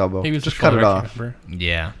 Fuck his elbow. He was just cut it off.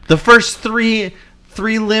 Yeah. The first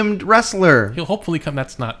three-limbed wrestler. He'll hopefully come.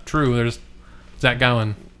 That's not true. There's Zach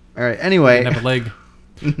Gowen. All right. Anyway, Didn't have a leg.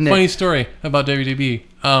 Nick. Funny story about WWE.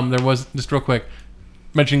 There was, just real quick,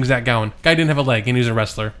 mentioning Zach Gowen. Guy didn't have a leg, and he's a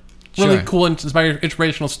wrestler. Really Sure. cool,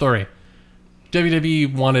 inspirational story.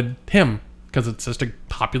 WWE wanted him because it's just a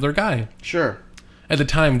popular guy. Sure. At the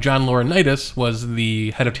time, John Laurinaitis was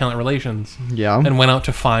the head of talent relations. Yeah. And went out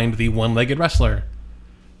to find the one-legged wrestler.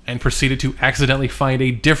 And proceeded to accidentally find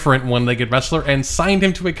a different one-legged wrestler and signed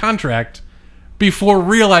him to a contract before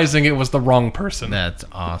realizing it was the wrong person. That's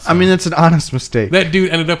awesome. I mean, it's an honest mistake. That dude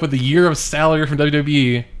ended up with a year of salary from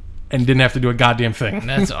WWE and didn't have to do a goddamn thing.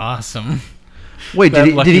 That's awesome. Wait, that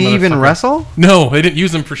did lucky he even motherfucker. wrestle? No, they didn't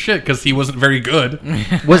use him for shit because he wasn't very good.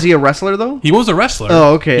 Was he a wrestler though? He was a wrestler.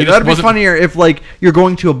 Oh, okay. He just That'd be wasn't- funnier if like you're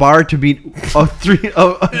going to a bar to beat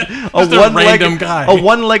a random guy. a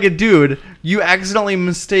one-legged dude. You accidentally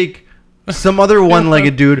mistake some other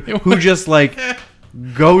one-legged dude who just like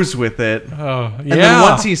goes with it. Oh, yeah. And then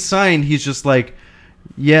once he's signed, he's just like,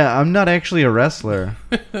 "Yeah, I'm not actually a wrestler."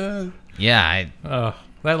 Yeah. Oh,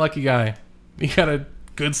 that lucky guy. He got a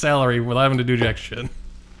good salary without having to do jack shit.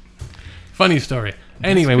 Funny story.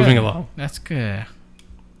 Anyway, moving along. That's good.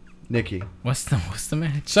 Nikki. What's the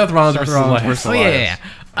match? Seth Rollins versus Rollins Elias. versus Oh yeah.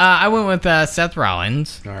 I went with Seth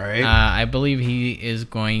Rollins. All right. I believe he is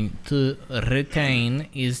going to retain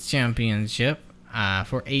his championship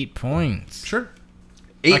for 8 points. Sure.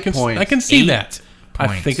 8 points. I can see 8 that. I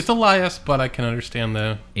points. think it's Elias, but I can understand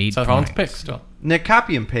the 8 Seth Rollins points. pick still. Nick,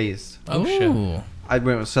 copy and paste. Oh, shit. Ooh. I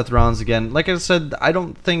went with Seth Rollins again. Like I said, I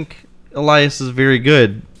don't think Elias is very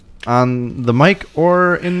good on the mic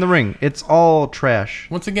or in the ring. It's all trash.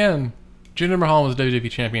 Once again, Jinder Mahal was WWE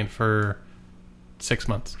champion for 6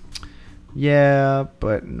 months. Yeah,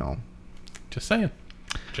 but no. Just saying.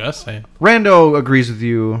 Just saying. Rando agrees with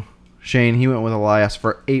you, Shane. He went with Elias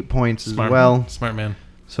for 8 points as well. Smart man.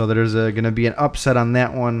 So there's going to be an upset on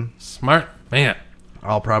that one. Smart man.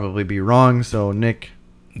 I'll probably be wrong, so Nick,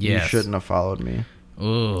 Yes. you shouldn't have followed me.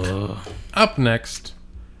 Ooh. Up next,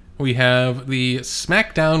 we have the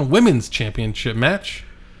SmackDown Women's Championship match,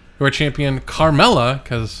 where champion Carmella,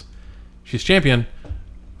 because she's champion,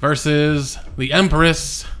 versus the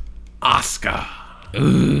Empress Asuka.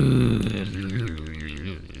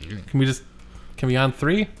 Can we on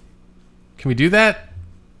 3? Can we do that?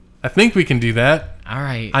 I think we can do that. All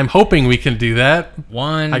right. I'm hoping we can do that.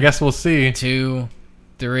 1, I guess we'll see. 2,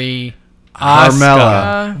 3.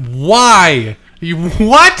 Carmella. Why?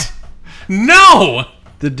 What? No!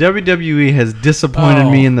 The WWE has disappointed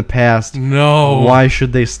me in the past. No. Why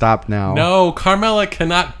should they stop now? No, Carmella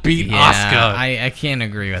cannot beat Asuka. I can't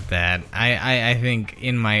agree with that. I think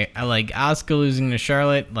like Asuka losing to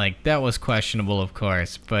Charlotte, like that was questionable, of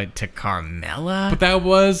course, but to Carmella, But that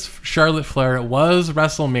was Charlotte Flair. It was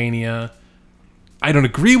WrestleMania. I don't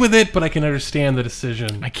agree with it, but I can understand the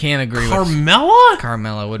decision. I can't agree with Carmella?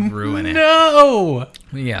 Carmella would ruin it. No!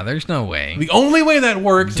 Yeah, there's no way. The only way that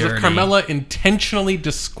works is if Dirty. Carmella intentionally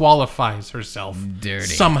disqualifies herself. Dirty.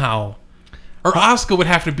 Somehow. Or Asuka would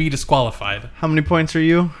have to be disqualified. How many points are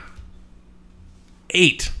you?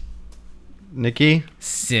 8. Nikki?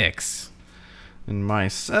 6. And my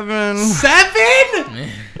 7. 7?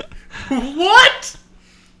 What?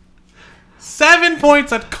 7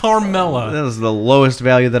 points at Carmella. That is the lowest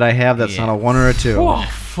value that I have. That's Yeah. not a 1 or a 2. Oh,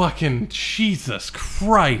 fucking Jesus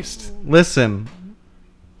Christ. Listen,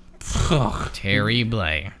 Ugh. Terry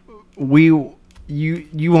Blay. you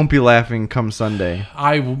won't be laughing come Sunday.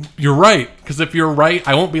 You're right. Because if you're right,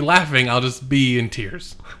 I won't be laughing. I'll just be in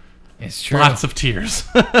tears. It's true. Lots of tears.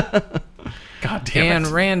 God damn And it.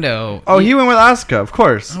 Rando. Oh, he went with Asuka, of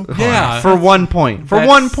course. Yeah. For 1 point. For That's-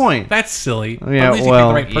 1 point. That's silly. But Yeah, at least well-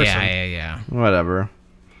 you picked the right person. Yeah. Whatever.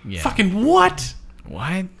 Yeah. Fucking what?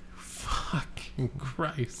 What? Fucking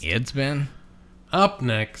Christ. It's been. Up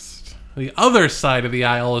next, the other side of the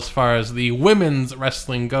aisle as far as the women's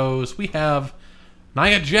wrestling goes, we have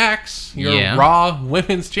Nia Jax, your Yeah. Raw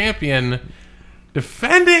Women's Champion,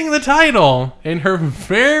 defending the title in her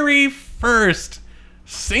very first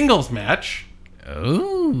singles match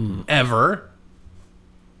Ooh. ever.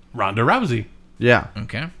 Ronda Rousey. Yeah.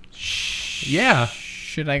 Okay. Yeah,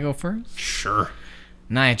 Should I go first? sure.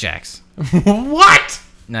 Nia Jax. What?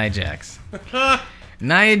 Nia Jax.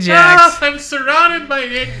 Nia Jax. I'm surrounded by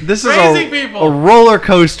This is crazy a people. roller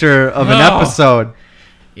coaster of an No. episode.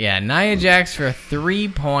 Yeah, Nia Jax for 3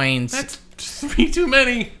 points. That's 3 too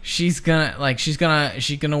many. She's gonna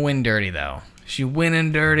win dirty though. She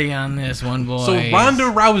winning dirty on this one, boys. So Ronda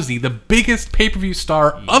Rousey, the biggest pay-per-view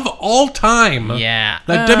star of all time. Yeah.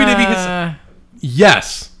 That WWE has...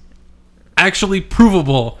 Yes. Actually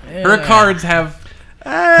provable. Her cards have...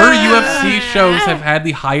 Her UFC shows have had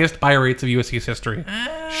the highest buy rates of UFC's history.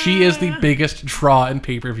 She is the biggest draw in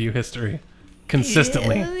pay-per-view history.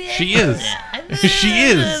 Consistently. She is. She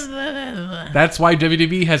is. That's why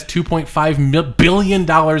WWE has $2.5 billion in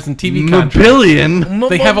TV contracts. Billion?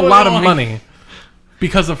 They have a lot of money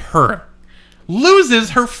because of her.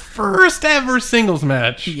 Loses her first ever singles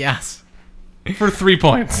match Yes. for 3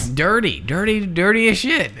 points. Dirty as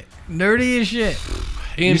shit. Dirty as shit.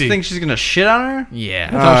 Andy, You think she's gonna shit on her? Yeah.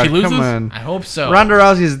 how she loses? Come on. I hope so. Ronda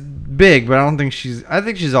Rousey's big, but I don't think she's. I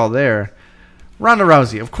think she's all there. Ronda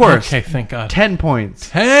Rousey, of course. Okay, thank God. 10 points.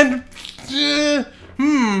 10?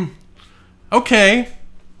 Okay.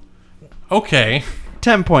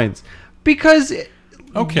 10 points. Because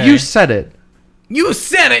Okay. you said it. You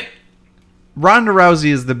said it. Ronda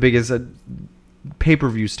Rousey is the biggest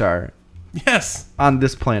pay-per-view star Yes. on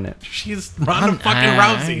this planet. She's Ronda fucking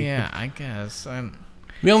Rousey. Yeah, I guess.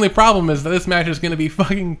 The only problem is that this match is going to be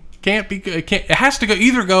fucking... It has to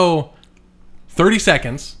either go 30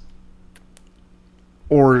 seconds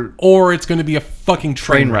Or it's going to be a fucking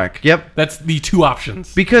train wreck. Yep. That's the two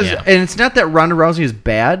options. Because, Yeah. and it's not that Ronda Rousey is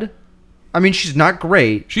bad. I mean, she's not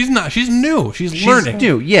great, She's not. She's new. She's learning.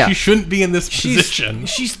 new, yeah. She shouldn't be in this position.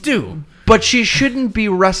 She's due. but she shouldn't be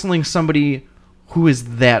wrestling somebody who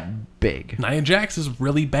is that big. Nia Jax is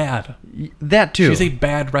really bad. That too. She's a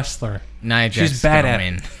bad wrestler. Nia Jax She's bad gonna at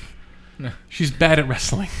win. it. She's bad at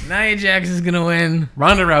wrestling. Nia Jax is gonna win.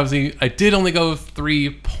 Ronda Rousey, I did only go 3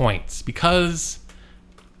 points because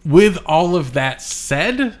with all of that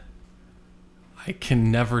said, I can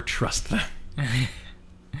never trust them.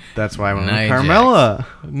 That's why I went with Nia Carmella.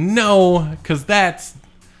 No, because that's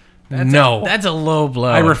no. That's a low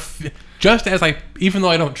blow. Even though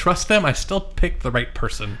I don't trust them, I still picked the right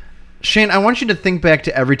person. Shane, I want you to think back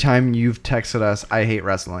to every time you've texted us, I hate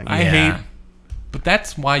wrestling. I hate, but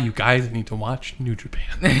that's why you guys need to watch New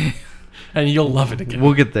Japan, and you'll love it again.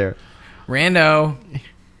 We'll get there. Rando.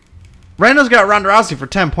 Rando's got Ronda Rousey for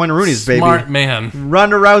 10 Roonies, baby. Smart man.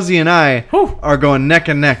 Ronda Rousey and I Whew. are going neck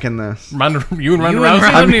and neck in this. You and Ronda You and Rousey.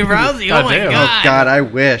 Ronda Rousey. Oh my Goddamn. god. Oh, God, I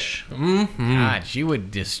wish. God, she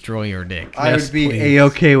would destroy your dick. I Yes, would be please.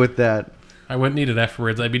 A-okay with that. I wouldn't need it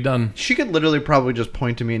afterwards. I'd be done. She could literally probably just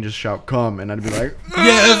point to me and just shout, come, and I'd be like,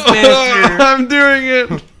 Yes, master. I'm doing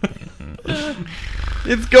it.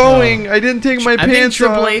 It's going. I didn't take my I think pants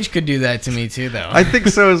Triple off. H could do that to me too, though. I think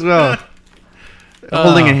so as well.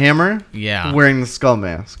 Holding a hammer? Yeah. Wearing the skull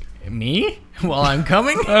mask. Me? While I'm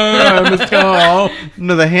coming? Let's go.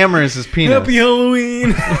 No, the hammer is his penis. Happy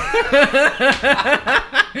Halloween.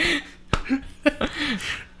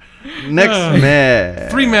 Next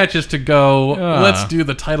match. 3 matches to go. Let's do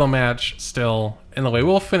the title match still in the way.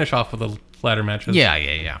 We'll finish off with the ladder matches.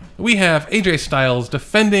 Yeah. We have AJ Styles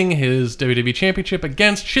defending his WWE Championship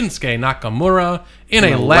against Shinsuke Nakamura in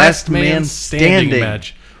a last man standing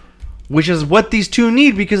match. Which is what these two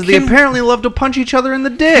need because they Can- apparently love to punch each other in the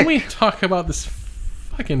dick. Can we talk about this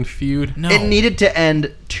fucking feud? No. It needed to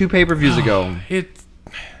end 2 pay-per-views ago.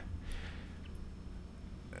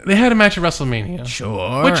 They had a match at WrestleMania.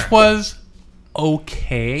 Sure. Which was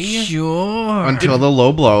okay. Sure. Until the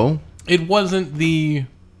low blow. It wasn't the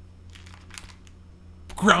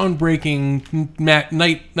groundbreaking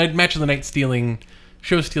match of the night stealing,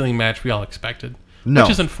 show stealing match we all expected. No.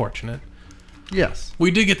 Which is unfortunate. Yes.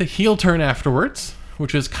 We did get the heel turn afterwards,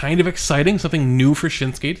 which is kind of exciting, something new for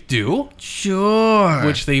Shinsuke to do. Sure.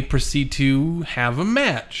 Which they proceed to have a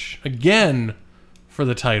match again for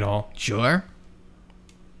the title, Sure.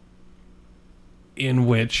 in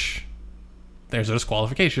which there's a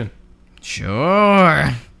disqualification.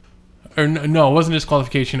 Sure. Or no, it wasn't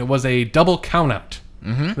disqualification. It was a double count out.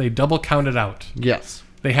 Mm-hmm. They double counted out. Yes.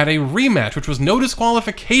 They had a rematch, which was no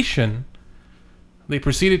disqualification. They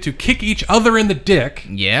proceeded to kick each other in the dick.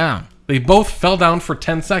 Yeah. They both fell down for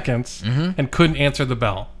 10 seconds and couldn't answer the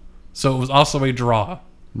bell. So it was also a draw.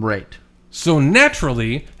 Right. So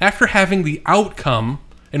naturally, after having the outcome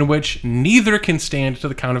in which neither can stand to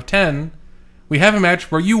the count of 10, we have a match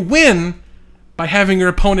where you win by having your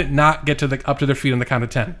opponent not get to up to their feet on the count of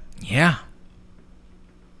 10. Yeah.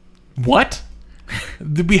 What?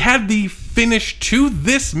 We had the finish to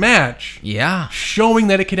this match Yeah. showing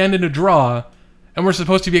that it could end in a draw, and we're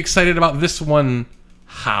supposed to be excited about this one.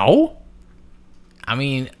 How? I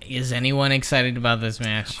mean, is anyone excited about this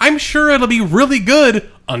match? I'm sure it'll be really good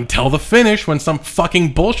until the finish when some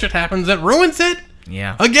fucking bullshit happens that ruins it.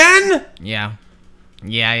 Yeah. Again? Yeah.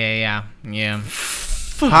 Yeah.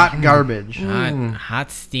 Hot garbage.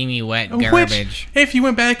 Hot, steamy, wet garbage. Which, if you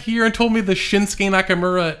went back here and told me the Shinsuke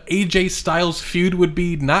Nakamura AJ Styles feud would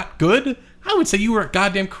be not good, I would say you were a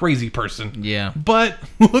goddamn crazy person. Yeah. But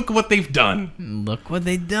look what they've done. Look what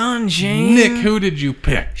they done, Shane. Nick, who did you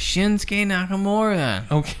pick? Shinsuke Nakamura.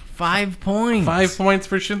 Okay. 5 points. 5 points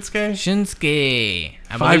for Shinsuke? Shinsuke.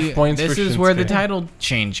 5 points for Shinsuke. This is where the title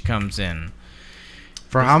change comes in.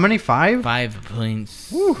 For how many? 5? 5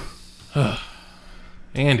 points.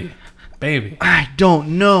 Andy, baby. I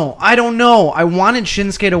don't know. I wanted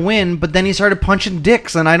Shinsuke to win, but then he started punching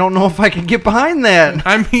dicks, and I don't know if I can get behind that.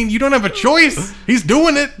 I mean, you don't have a choice. He's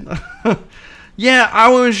doing it. Yeah, I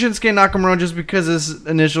went with Shinsuke Nakamura just because his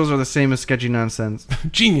initials are the same as Sketchy Nonsense.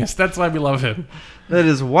 Genius. That's why we love him. That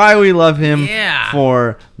is why we love him Yeah.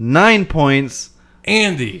 for 9 points.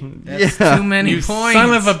 Andy, That's Yeah. too many you points.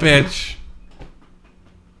 son of a bitch.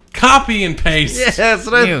 Copy and paste. Yeah, that's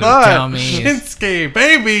what You I thought. dummies. Shinsuke,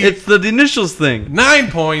 baby. It's the initials thing.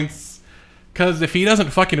 9 points. Because if he doesn't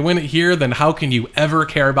fucking win it here, then how can you ever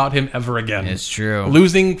care about him ever again? It's true.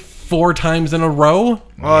 Losing 4 times in a row?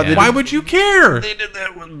 Yeah. Why would you care? They did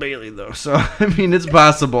that with Bailey, though, so, I mean, it's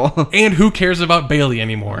possible. And who cares about Bailey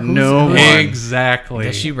anymore? No one. Exactly.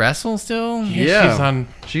 Does she wrestle still? Yeah. She's on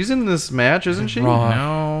She's in this match, isn't she? Raw.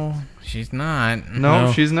 No, she's not.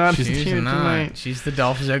 No, she's not. She's She's here not. tonight. She's the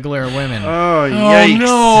Dolph Ziggler of women. Oh, Oh yikes.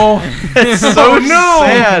 no! It's so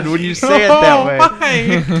sad when you say it that way.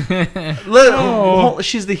 Why?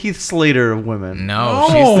 She's the Heath Slater of women. No,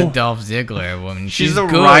 No. she's the Dolph Ziggler of women. She's the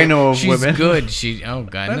good. Rhino of she's women. good. Oh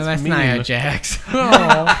god, no, That's that's Nia mean. Jax.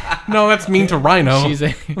 Oh. No, that's mean to Rhino.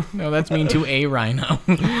 No, that's mean to a Rhino.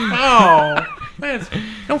 Oh, that's,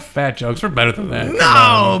 no fat jokes. We're better than that.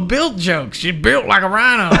 No, built jokes. She's built like a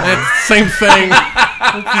rhino. It's the same thing.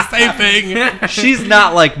 It's the same thing. She's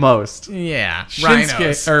not like most. Yeah, Shinsuke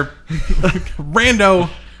rhinos. or Rando.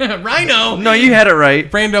 Rhino. No, you had it right.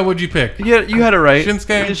 Rando, what'd you pick? You had it right.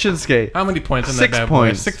 Shinsuke? It's Shinsuke. How many points in 6 that bad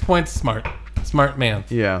points. boy? 6 points. Smart man.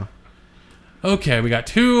 Yeah. Okay, we got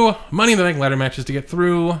 2 Money in the Bank ladder matches to get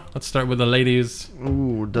through. Let's start with the ladies.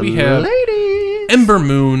 Ooh, the We have ladies. Ember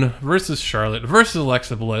Moon versus Charlotte versus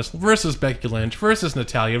Alexa Bliss versus Becky Lynch versus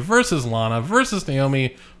Natalya versus Lana versus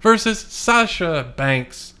Naomi versus Sasha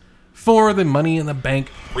Banks for the Money in the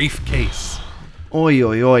Bank briefcase. Oi,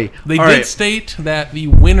 oi, oi. They All did right. state that the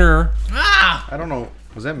winner, I don't know.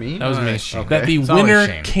 Was that me? that was me, Shane. that the It's always winner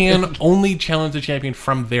Shane. can only challenge the champion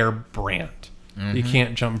from their brand. You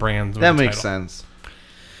can't jump brands. with That the makes title. sense.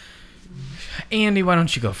 Andy, why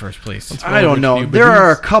don't you go first, please? I don't know. you There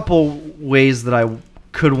are a badooz. couple ways that I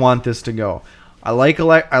could want this to go. I like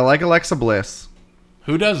Alexa Bliss.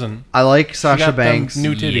 Who doesn't? I like She Sasha got them Banks.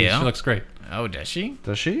 new titties. Yeah. She looks great. Oh, does she?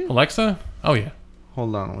 Does she? Alexa? Oh yeah.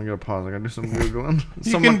 Hold on. We gotta pause. I gotta do some googling.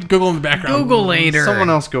 You can Google in the background. Google later. Someone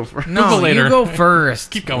else go first. No, Google later. you go first.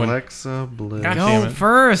 Keep going. Alexa Bliss. God damn Go it.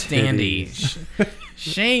 first, Andy.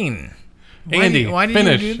 Shane. Andy, why did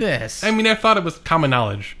finish. you do this? I mean, I thought it was common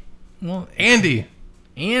knowledge. Well, Andy,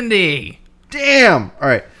 Andy. Damn. All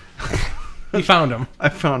right. he found him. I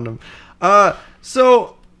found him.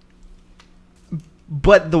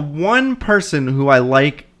 But the one person who I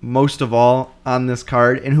like most of all on this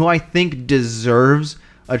card and who I think deserves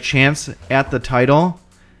a chance at the title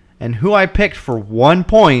and who I picked for 1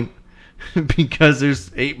 point because there's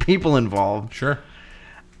 8 people involved. Sure.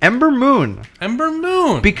 Ember Moon. Ember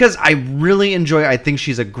Moon. Because I really enjoy I think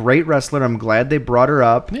she's a great wrestler. I'm glad they brought her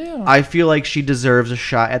up. Yeah. I feel like she deserves a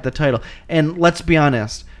shot at the title. And let's be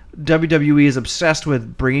honest, WWE is obsessed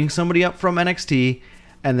with bringing somebody up from NXT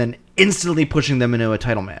and then instantly pushing them into a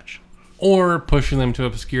title match. Or pushing them to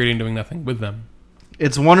obscurity and doing nothing with them.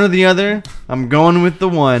 It's one or the other. I'm going with the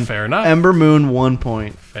one. Fair enough. Ember Moon, 1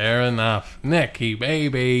 point. Fair enough. Nicky,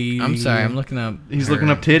 baby. I'm sorry, I'm looking up. He's her- looking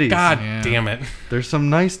up titties. God Yeah. damn it. There's some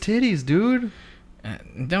nice titties, dude.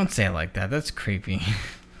 Don't say it like that. That's creepy.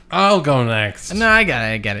 I'll go next. No, I got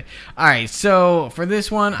it. All right, so for this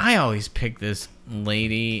one, I always pick this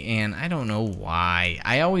lady, and I don't know why.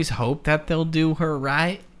 I always hope that they'll do her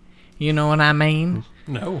right. You know what I mean?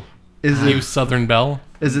 No. Is You it Southern Belle.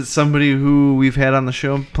 is it somebody who we've had on the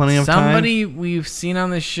show plenty of Somebody we've seen on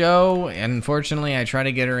the show. Unfortunately, I tried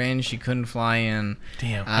to get her in. She couldn't fly in.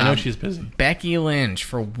 Damn. I know Um, she's busy. Becky Lynch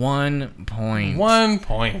for 1 point. 1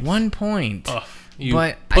 point. 1 point. Ugh, you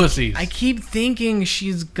But pussies. I keep thinking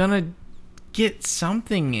she's gonna get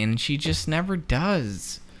something, and she just never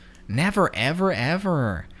does. Never, ever,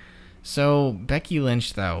 ever. So Becky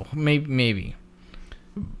Lynch, though, maybe. Maybe.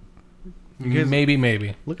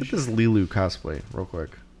 time? Look at this Lilu cosplay real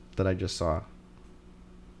quick that I just saw.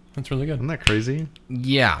 That's really good. Isn't that crazy?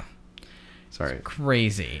 Yeah, Sorry.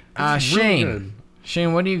 crazy. It's really Shane, good.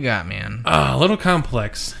 Shane, what do you got, man? A little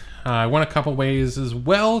complex. I went a couple ways as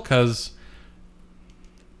well, because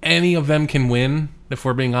any of them can win, if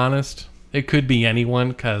we're being honest. It could be anyone,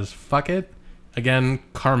 because fuck it. Again,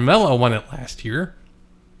 Carmella won it last year.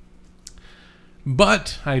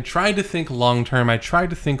 But I tried to think long term. I tried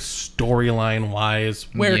to think storyline wise.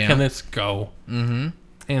 Where can this go? Mm-hmm.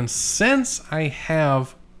 And since I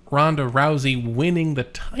have Ronda Rousey winning the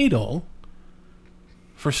title,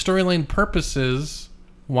 for storyline purposes,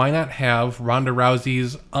 why not have Ronda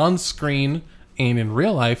Rousey's on-screen and in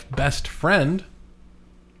real life best friend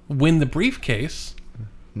win the briefcase?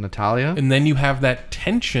 Natalia? And then you have that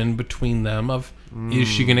tension between them of, is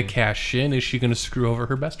she going to cash in? Is she going to screw over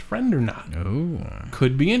her best friend or not? Ooh.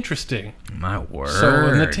 Could be interesting. My word.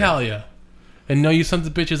 So, Natalia. And no, you sons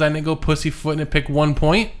of bitches, I didn't go pussyfooting and pick 1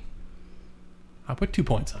 point. I'll put 2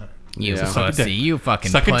 points on it. You Suck a pussy. dick. You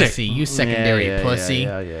fucking Suck a dick. pussy. You secondary pussy.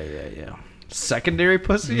 Yeah. Secondary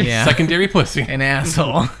pussy? Yeah. Secondary pussy. An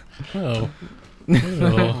asshole. Oh.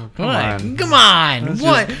 What? Come on.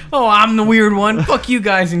 What? Oh, I'm the weird one. Fuck you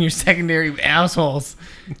guys and your secondary assholes.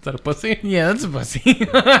 Is that a pussy? Yeah, that's a pussy.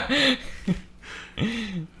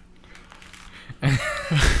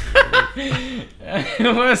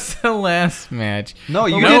 What's the last match? No,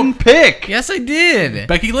 you didn't pick. Yes, I did.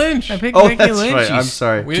 Becky Lynch. I picked Oh, Becky that's Lynch. right. you I'm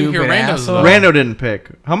sorry. We didn't hear stupid Rando's asshole. though. Rando didn't pick.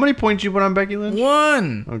 How many points you put on Becky Lynch?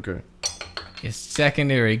 One. Okay. You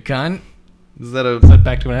secondary cunt. Is that a... Is that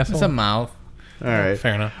back to an asshole? It's a mouth. All right.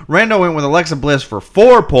 Fair enough. Rando went with Alexa Bliss for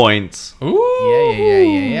 4 points. Ooh.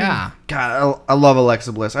 Yeah. God, I love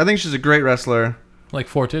Alexa Bliss. I think she's a great wrestler. Like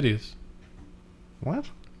 4 titties. What?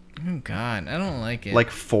 Oh, God. I don't like it.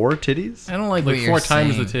 Like 4 titties? I don't like Like what 4 you're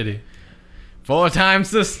times saying. the titty. 4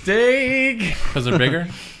 times the steak. Because they're bigger?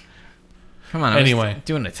 Come on. I was Anyway.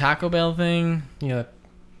 doing a Taco Bell thing Yeah.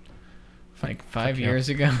 like 5 yeah. years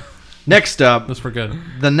ago. Next up, Those were good.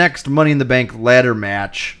 the next Money in the Bank ladder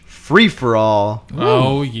match. Free for all.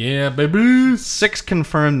 Oh, yeah, baby. 6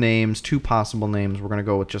 confirmed names, 2 possible names. We're going to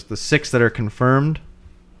go with just the 6 that are confirmed.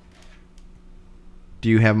 Do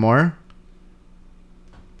you have more?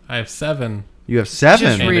 I have 7. You have 7.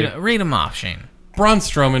 Just Andy. read them off, Shane. Braun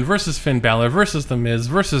Strowman versus Finn Balor versus The Miz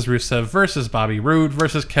versus Rusev versus Bobby Roode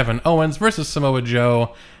versus Kevin Owens versus Samoa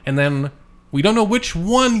Joe. And then we don't know which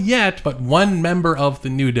one yet, but one member of the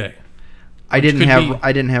New Day. I didn't could have be-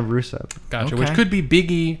 Rusev. Gotcha. Okay. Which could be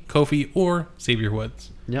Big E, Kofi, or Xavier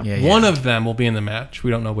Woods. Yep. Yeah. One of them will be in the match.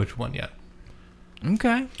 We don't know which one yet.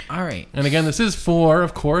 Okay. All right. And again, this is for,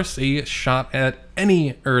 of course, a shot at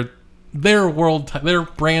any or their their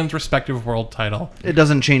brand's respective world title. It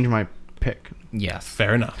doesn't change my pick. Yes.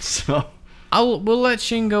 Fair enough. So We'll let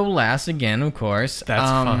Shane go last again, of course. That's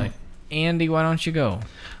fine. Andy, why don't you go?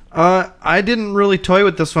 I didn't really toy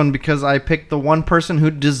with this one because I picked the one person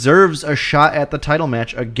who deserves a shot at the title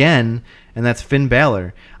match again, and that's Finn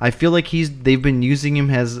Balor. I feel like they've been using him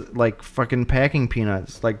as like fucking packing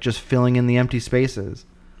peanuts, like just filling in the empty spaces.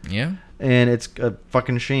 Yeah. And it's a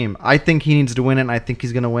fucking shame. I think he needs to win it, and I think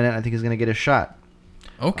he's going to win it. I think he's going to get a shot.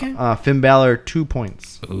 Okay. Finn Balor, 2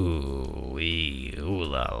 points. Ooh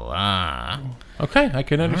la la. Okay, I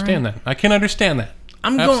can understand that. I can understand that.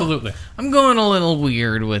 Absolutely. I'm going a little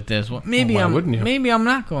weird with this one. Maybe why wouldn't you? Maybe I'm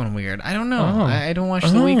not going weird. I don't know. Oh. I don't watch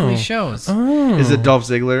the weekly shows. Is it Dolph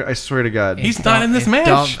Ziggler? I swear to God. He's not in this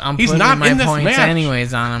match. I'm He's putting not my in this points match.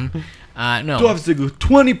 anyways on him. No. Dolph Ziggler,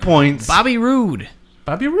 20 points. Bobby Roode.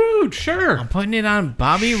 Bobby Roode, sure. I'm putting it on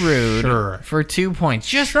Bobby Roode Sure. for 2 points.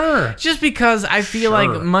 Sure. Just because I feel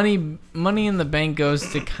Sure. like money in the bank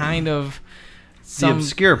goes to kind of The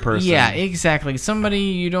obscure person. Yeah, exactly. Somebody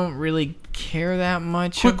you don't really care that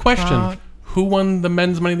much Quick question. about. Who won the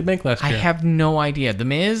men's Money in the Bank last I year? have no idea. The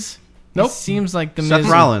Miz? Nope. It seems like the Seth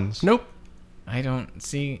Miz. Rollins. Nope. I don't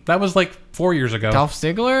see. That was like 4 years ago. Dolph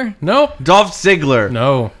Ziggler? Nope. Dolph Ziggler.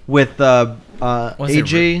 No. With Was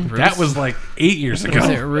AJ. it That was like 8 years ago. Was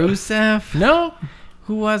it Rusev? No.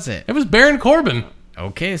 Who was it? It was Baron Corbin.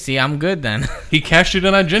 Okay, see, I'm good then. He cashed it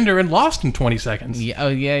in on Jinder and lost in 20 seconds. Yeah,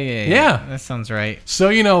 yeah. Yeah. That sounds right.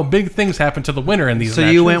 So, big things happen to the winner in these So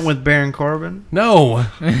matches. you went with Baron Corbin? No.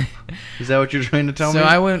 Is that what you're trying to tell me? So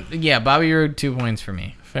I went, Bobby Roode, 2 points for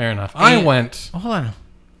me. Fair enough. I went. Oh, hold on.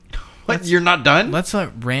 What? You're not done? Let's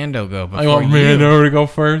let Rando go before I want you. Rando to go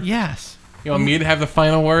first. Yes. You want me to have the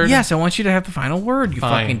final word? Yes, I want you to have the final word, you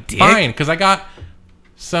fucking Fine. dick. Fine, because I got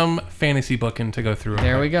some fantasy booking to go through.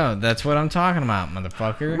 There we go. That's what I'm talking about,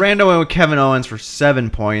 motherfucker. Rando went with Kevin Owens for 7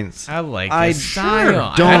 points. I like I his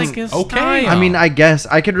style. don't- I like his Okay. style. I mean, I guess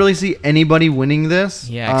I could really see anybody winning this.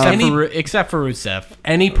 Yeah, Any- except for Rusev.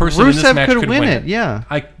 Any person in this Rusev match could could win it. Yeah.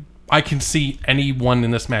 I I can see anyone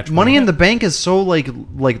in this match. Money winning in the Bank is so like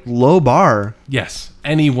low bar. Yes,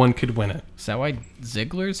 anyone could win it. Is that why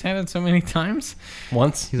Ziggler's had it so many times?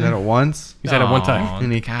 Once. He's had it once, He's had it one time.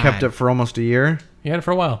 and he God. kept it for almost a year. He had it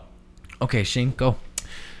for a while. Okay, Shane, go.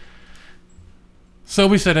 So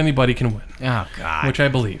we said anybody can win, Oh, God. which I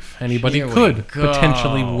believe. Anybody Here we could go.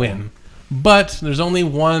 potentially win. But there's only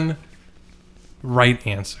one right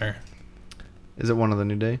answer. Is it one of the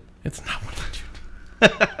New Day? It's not one of the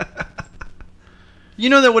two. You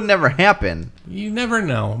know that would never happen. You never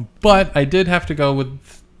know. But I did have to go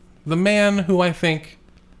with the man who I think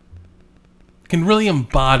can really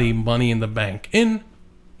embody Money in the Bank in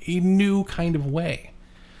a new kind of way.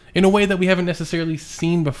 In a way that we haven't necessarily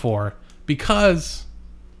seen before. Because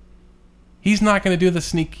he's not going to do the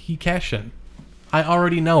sneaky cash in. I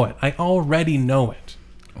already know it.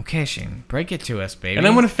 Okay, Shane, break it to us, baby. And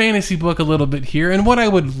I'm going to fantasy book a little bit here. And what I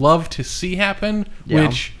would love to see happen, Yeah.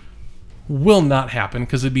 which will not happen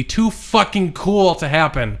because it'd be too fucking cool to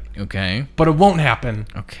happen. Okay. But it won't happen.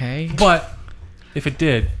 Okay. But if it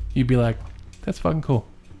did, you'd be like, that's fucking cool.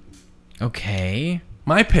 Okay.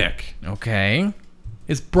 My pick Okay.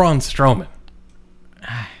 is Braun Strowman.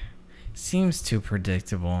 Seems too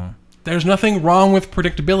predictable. There's nothing wrong with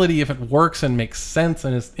predictability if it works and makes sense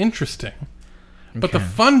and is interesting. But the Okay.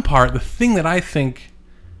 fun part, the thing that I think,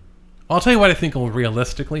 I'll tell you what I think will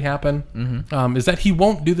realistically happen, is that he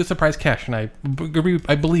won't do the surprise cash, and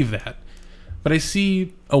I believe that. But I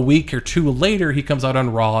see a week or two later, he comes out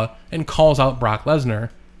on Raw and calls out Brock Lesnar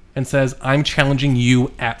and says, I'm challenging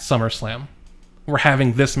you at SummerSlam. We're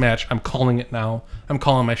having this match. I'm calling it now. I'm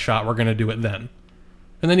calling my shot. We're going to do it then.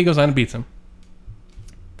 And then he goes on and beats him.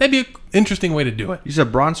 That'd be an interesting way to do it. You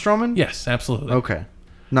said Braun Strowman? Yes, absolutely. Okay.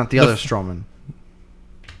 Not the other Strowman.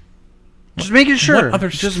 Just making sure. What other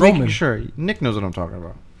Just Strowman? making sure. Nick knows what I'm talking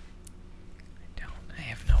about. I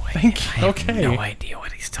have no idea. Thank you. I have Okay. no idea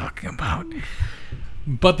what he's talking about.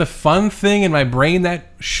 But the fun thing in my brain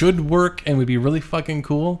that should work and would be really fucking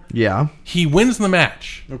cool, Yeah. he wins the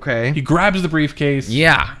match. Okay. He grabs the briefcase,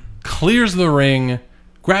 Yeah. clears the ring,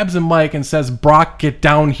 grabs a mic and says, Brock, get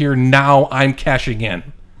down here now. I'm cashing in.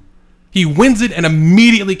 He wins it and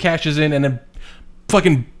immediately cashes in and a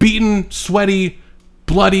fucking beaten, sweaty,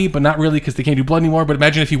 bloody, but not really because they can't do blood anymore. But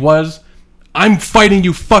imagine if he was, I'm fighting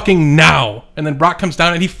you fucking now. And then Brock comes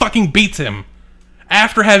down and he fucking beats him.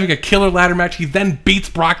 After having a killer ladder match, he then beats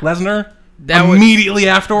Brock Lesnar immediately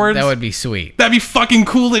afterwards. That would be sweet. That'd be fucking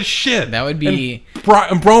cool as shit. That would be-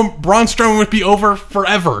 And Braun Strowman would be over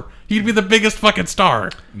forever. He'd be the biggest fucking star.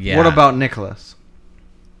 Yeah. What about Nicholas?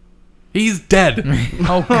 He's dead.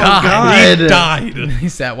 Oh, God. God. He died.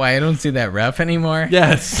 Is that why I don't see that ref anymore?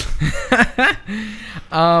 Yes.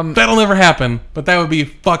 That'll never happen, but that would be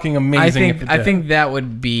fucking amazing. if it I did. think that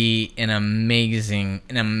would be an amazing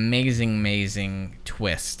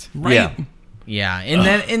twist. Right. Yeah. Yeah, and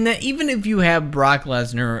then even if you have Brock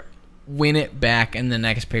Lesnar win it back in the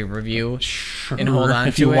next pay-per-view Sure. and hold on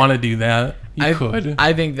if to you it, want to do that, you could.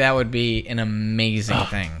 I think that would be an amazing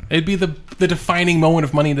thing. It'd be the defining moment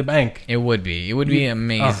of Money in the Bank. It would be. It would be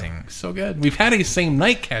amazing. So good. We've had a same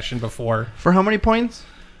night cash in before. For how many points?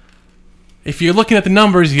 If you're looking at the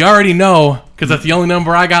numbers, you already know, because that's the only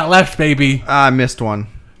number I got left, baby. I missed one.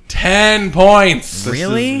 10 points. This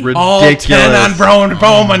Really? is All 10 on Braun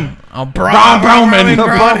Bowman. Oh, Braun Strowman.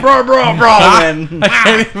 I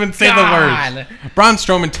can't even say the word. Braun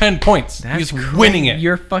Strowman, 10 points. He's winning it.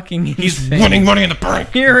 You're fucking insane. He's winning Money in the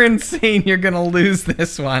Bank. You're insane. You're gonna lose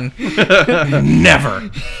this one. Never.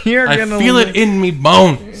 You're I gonna feel it in me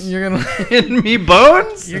bones. You're gonna. In me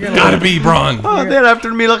bones? You're gonna. Gotta be Braun. Oh, they're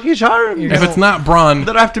after me Lucky Charms. If it's not Braun,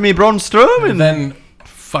 They're after me Braun Strowman. then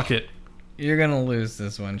fuck it. You're gonna lose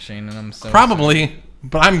this one, Shane, and I'm so Probably,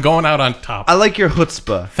 but I'm going out on top. I like your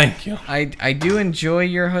chutzpah. Thank you. I do enjoy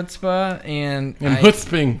your chutzpah, and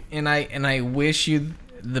Chutzping. and I wish you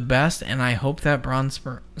the best, and I hope that Braun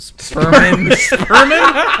Sperman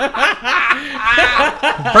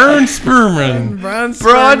Burn Spearman. Braun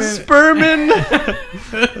Braun Sperman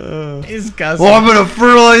Sperman. is gussing. Oh, I'm gonna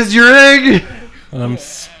fertilize your egg.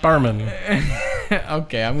 Sparman.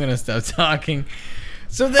 Okay, I'm gonna stop talking.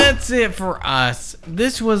 So that's it for us.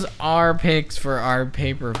 This was our picks for our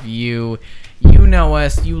pay-per-view. You know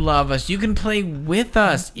us, you love us. You can play with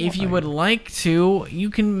us if you would like to. You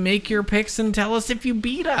can make your picks and tell us if you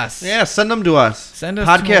beat us. Yeah, send them to us. Send us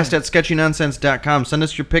Podcast to at sketchynonsense.com. Send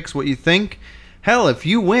us your picks, what you think. Hell, if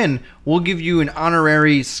you win, we'll give you an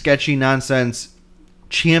honorary Sketchy Nonsense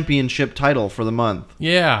championship title for the month.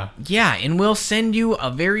 Yeah. Yeah, and we'll send you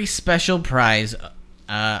a very special prize.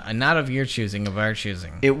 Not of your choosing, of our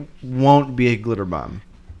choosing. It won't be a glitter bomb.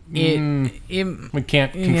 We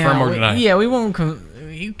can't confirm or deny. Yeah, we won't.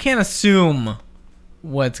 You can't assume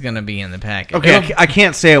what's gonna be in the package. Okay, I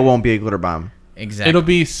can't say it won't be a glitter bomb. Exactly. It'll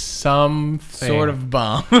be some sort of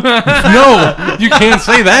bomb. No, you can't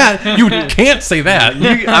say that. You can't say that.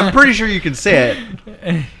 I'm pretty sure you can say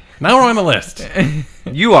it. Now we're on the list.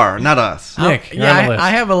 You are, not us. Nick, you're on the list. I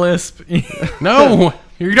have a lisp. No,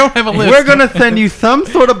 you don't have a list. We're gonna send you some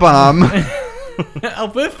sort of bomb.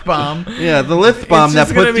 A lift bomb. Yeah, the lift bomb that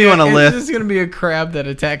puts you on a lift. It's just gonna be a crab that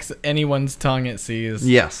attacks anyone's tongue it sees.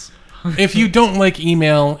 Yes. If you don't like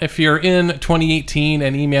email, if you're in 2018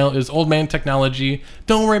 and email is old man technology,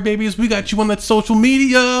 don't worry, babies. We got you on that social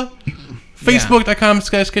media.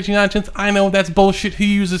 Facebook.com/sketchy nonsense. I know that's bullshit. Who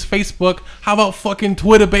uses Facebook? How about fucking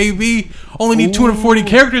Twitter, baby? Only need 240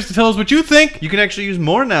 characters to tell us what you think. You can actually use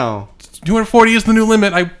more now. 240 is the new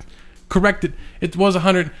limit. I corrected. It was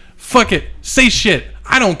 100. Fuck it. Say shit.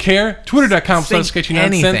 I don't care. Twitter.com/sketchy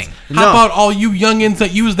nonsense. anything. How about all you youngins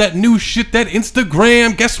that use that new shit, that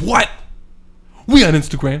Instagram? Guess what? We on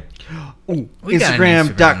Instagram.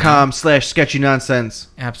 Instagram.com/sketchy nonsense.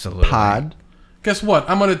 Absolutely. Pod. Guess what?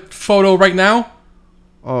 I'm on a photo right now.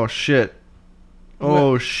 Oh shit.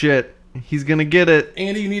 Oh shit. He's gonna get it.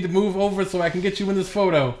 Andy, you need to move over so I can get you in this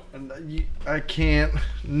photo. I can't.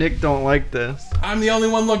 Nick don't like this. I'm the only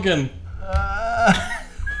one looking.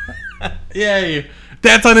 Yay.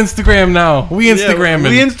 That's on Instagram now. We Instagramming.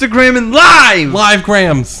 We Instagramming live. Live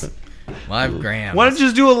grams. Live grams. Why don't you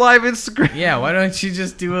just do a live Instagram? Yeah, why don't you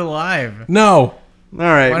just do it live? No. All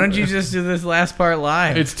right. Why don't you just do this last part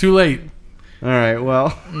live? It's too late. All right.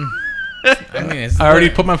 Well, I mean, I already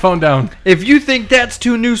put my phone down. if you think that's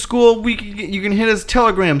too new school, you can hit us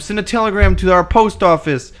Telegram. Send a telegram to our post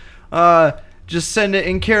office. Just send it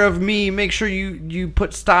in care of me. Make sure you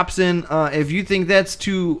put stops in. If you think that's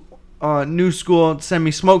too new school, send me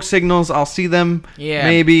smoke signals. I'll see them. Yeah.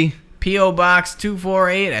 Maybe. P.O. Box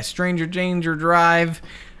 248 at Stranger Danger Drive.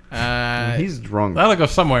 He's drunk. That'll go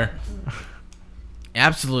somewhere.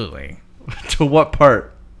 Absolutely. To what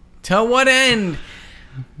part? To what end?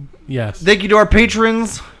 Yes. Thank you to our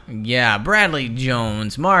patrons. Yeah, Bradley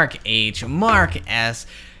Jones, Mark H, Mark S,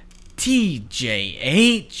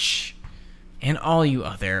 TJH, and all you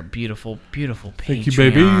other beautiful, beautiful Thank you,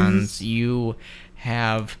 Patreons. babies. You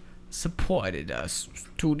have supported us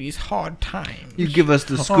through these hard times. You give us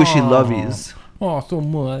the squishy lovies. Oh, so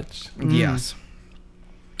much. Yes.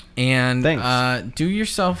 And Thanks. do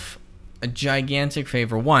yourself a gigantic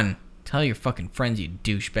favor. 1, tell your fucking friends, you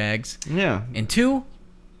douchebags. Yeah. And 2,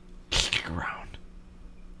 Stick around.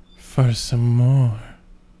 For some more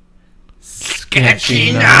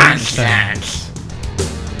sketchy nonsense.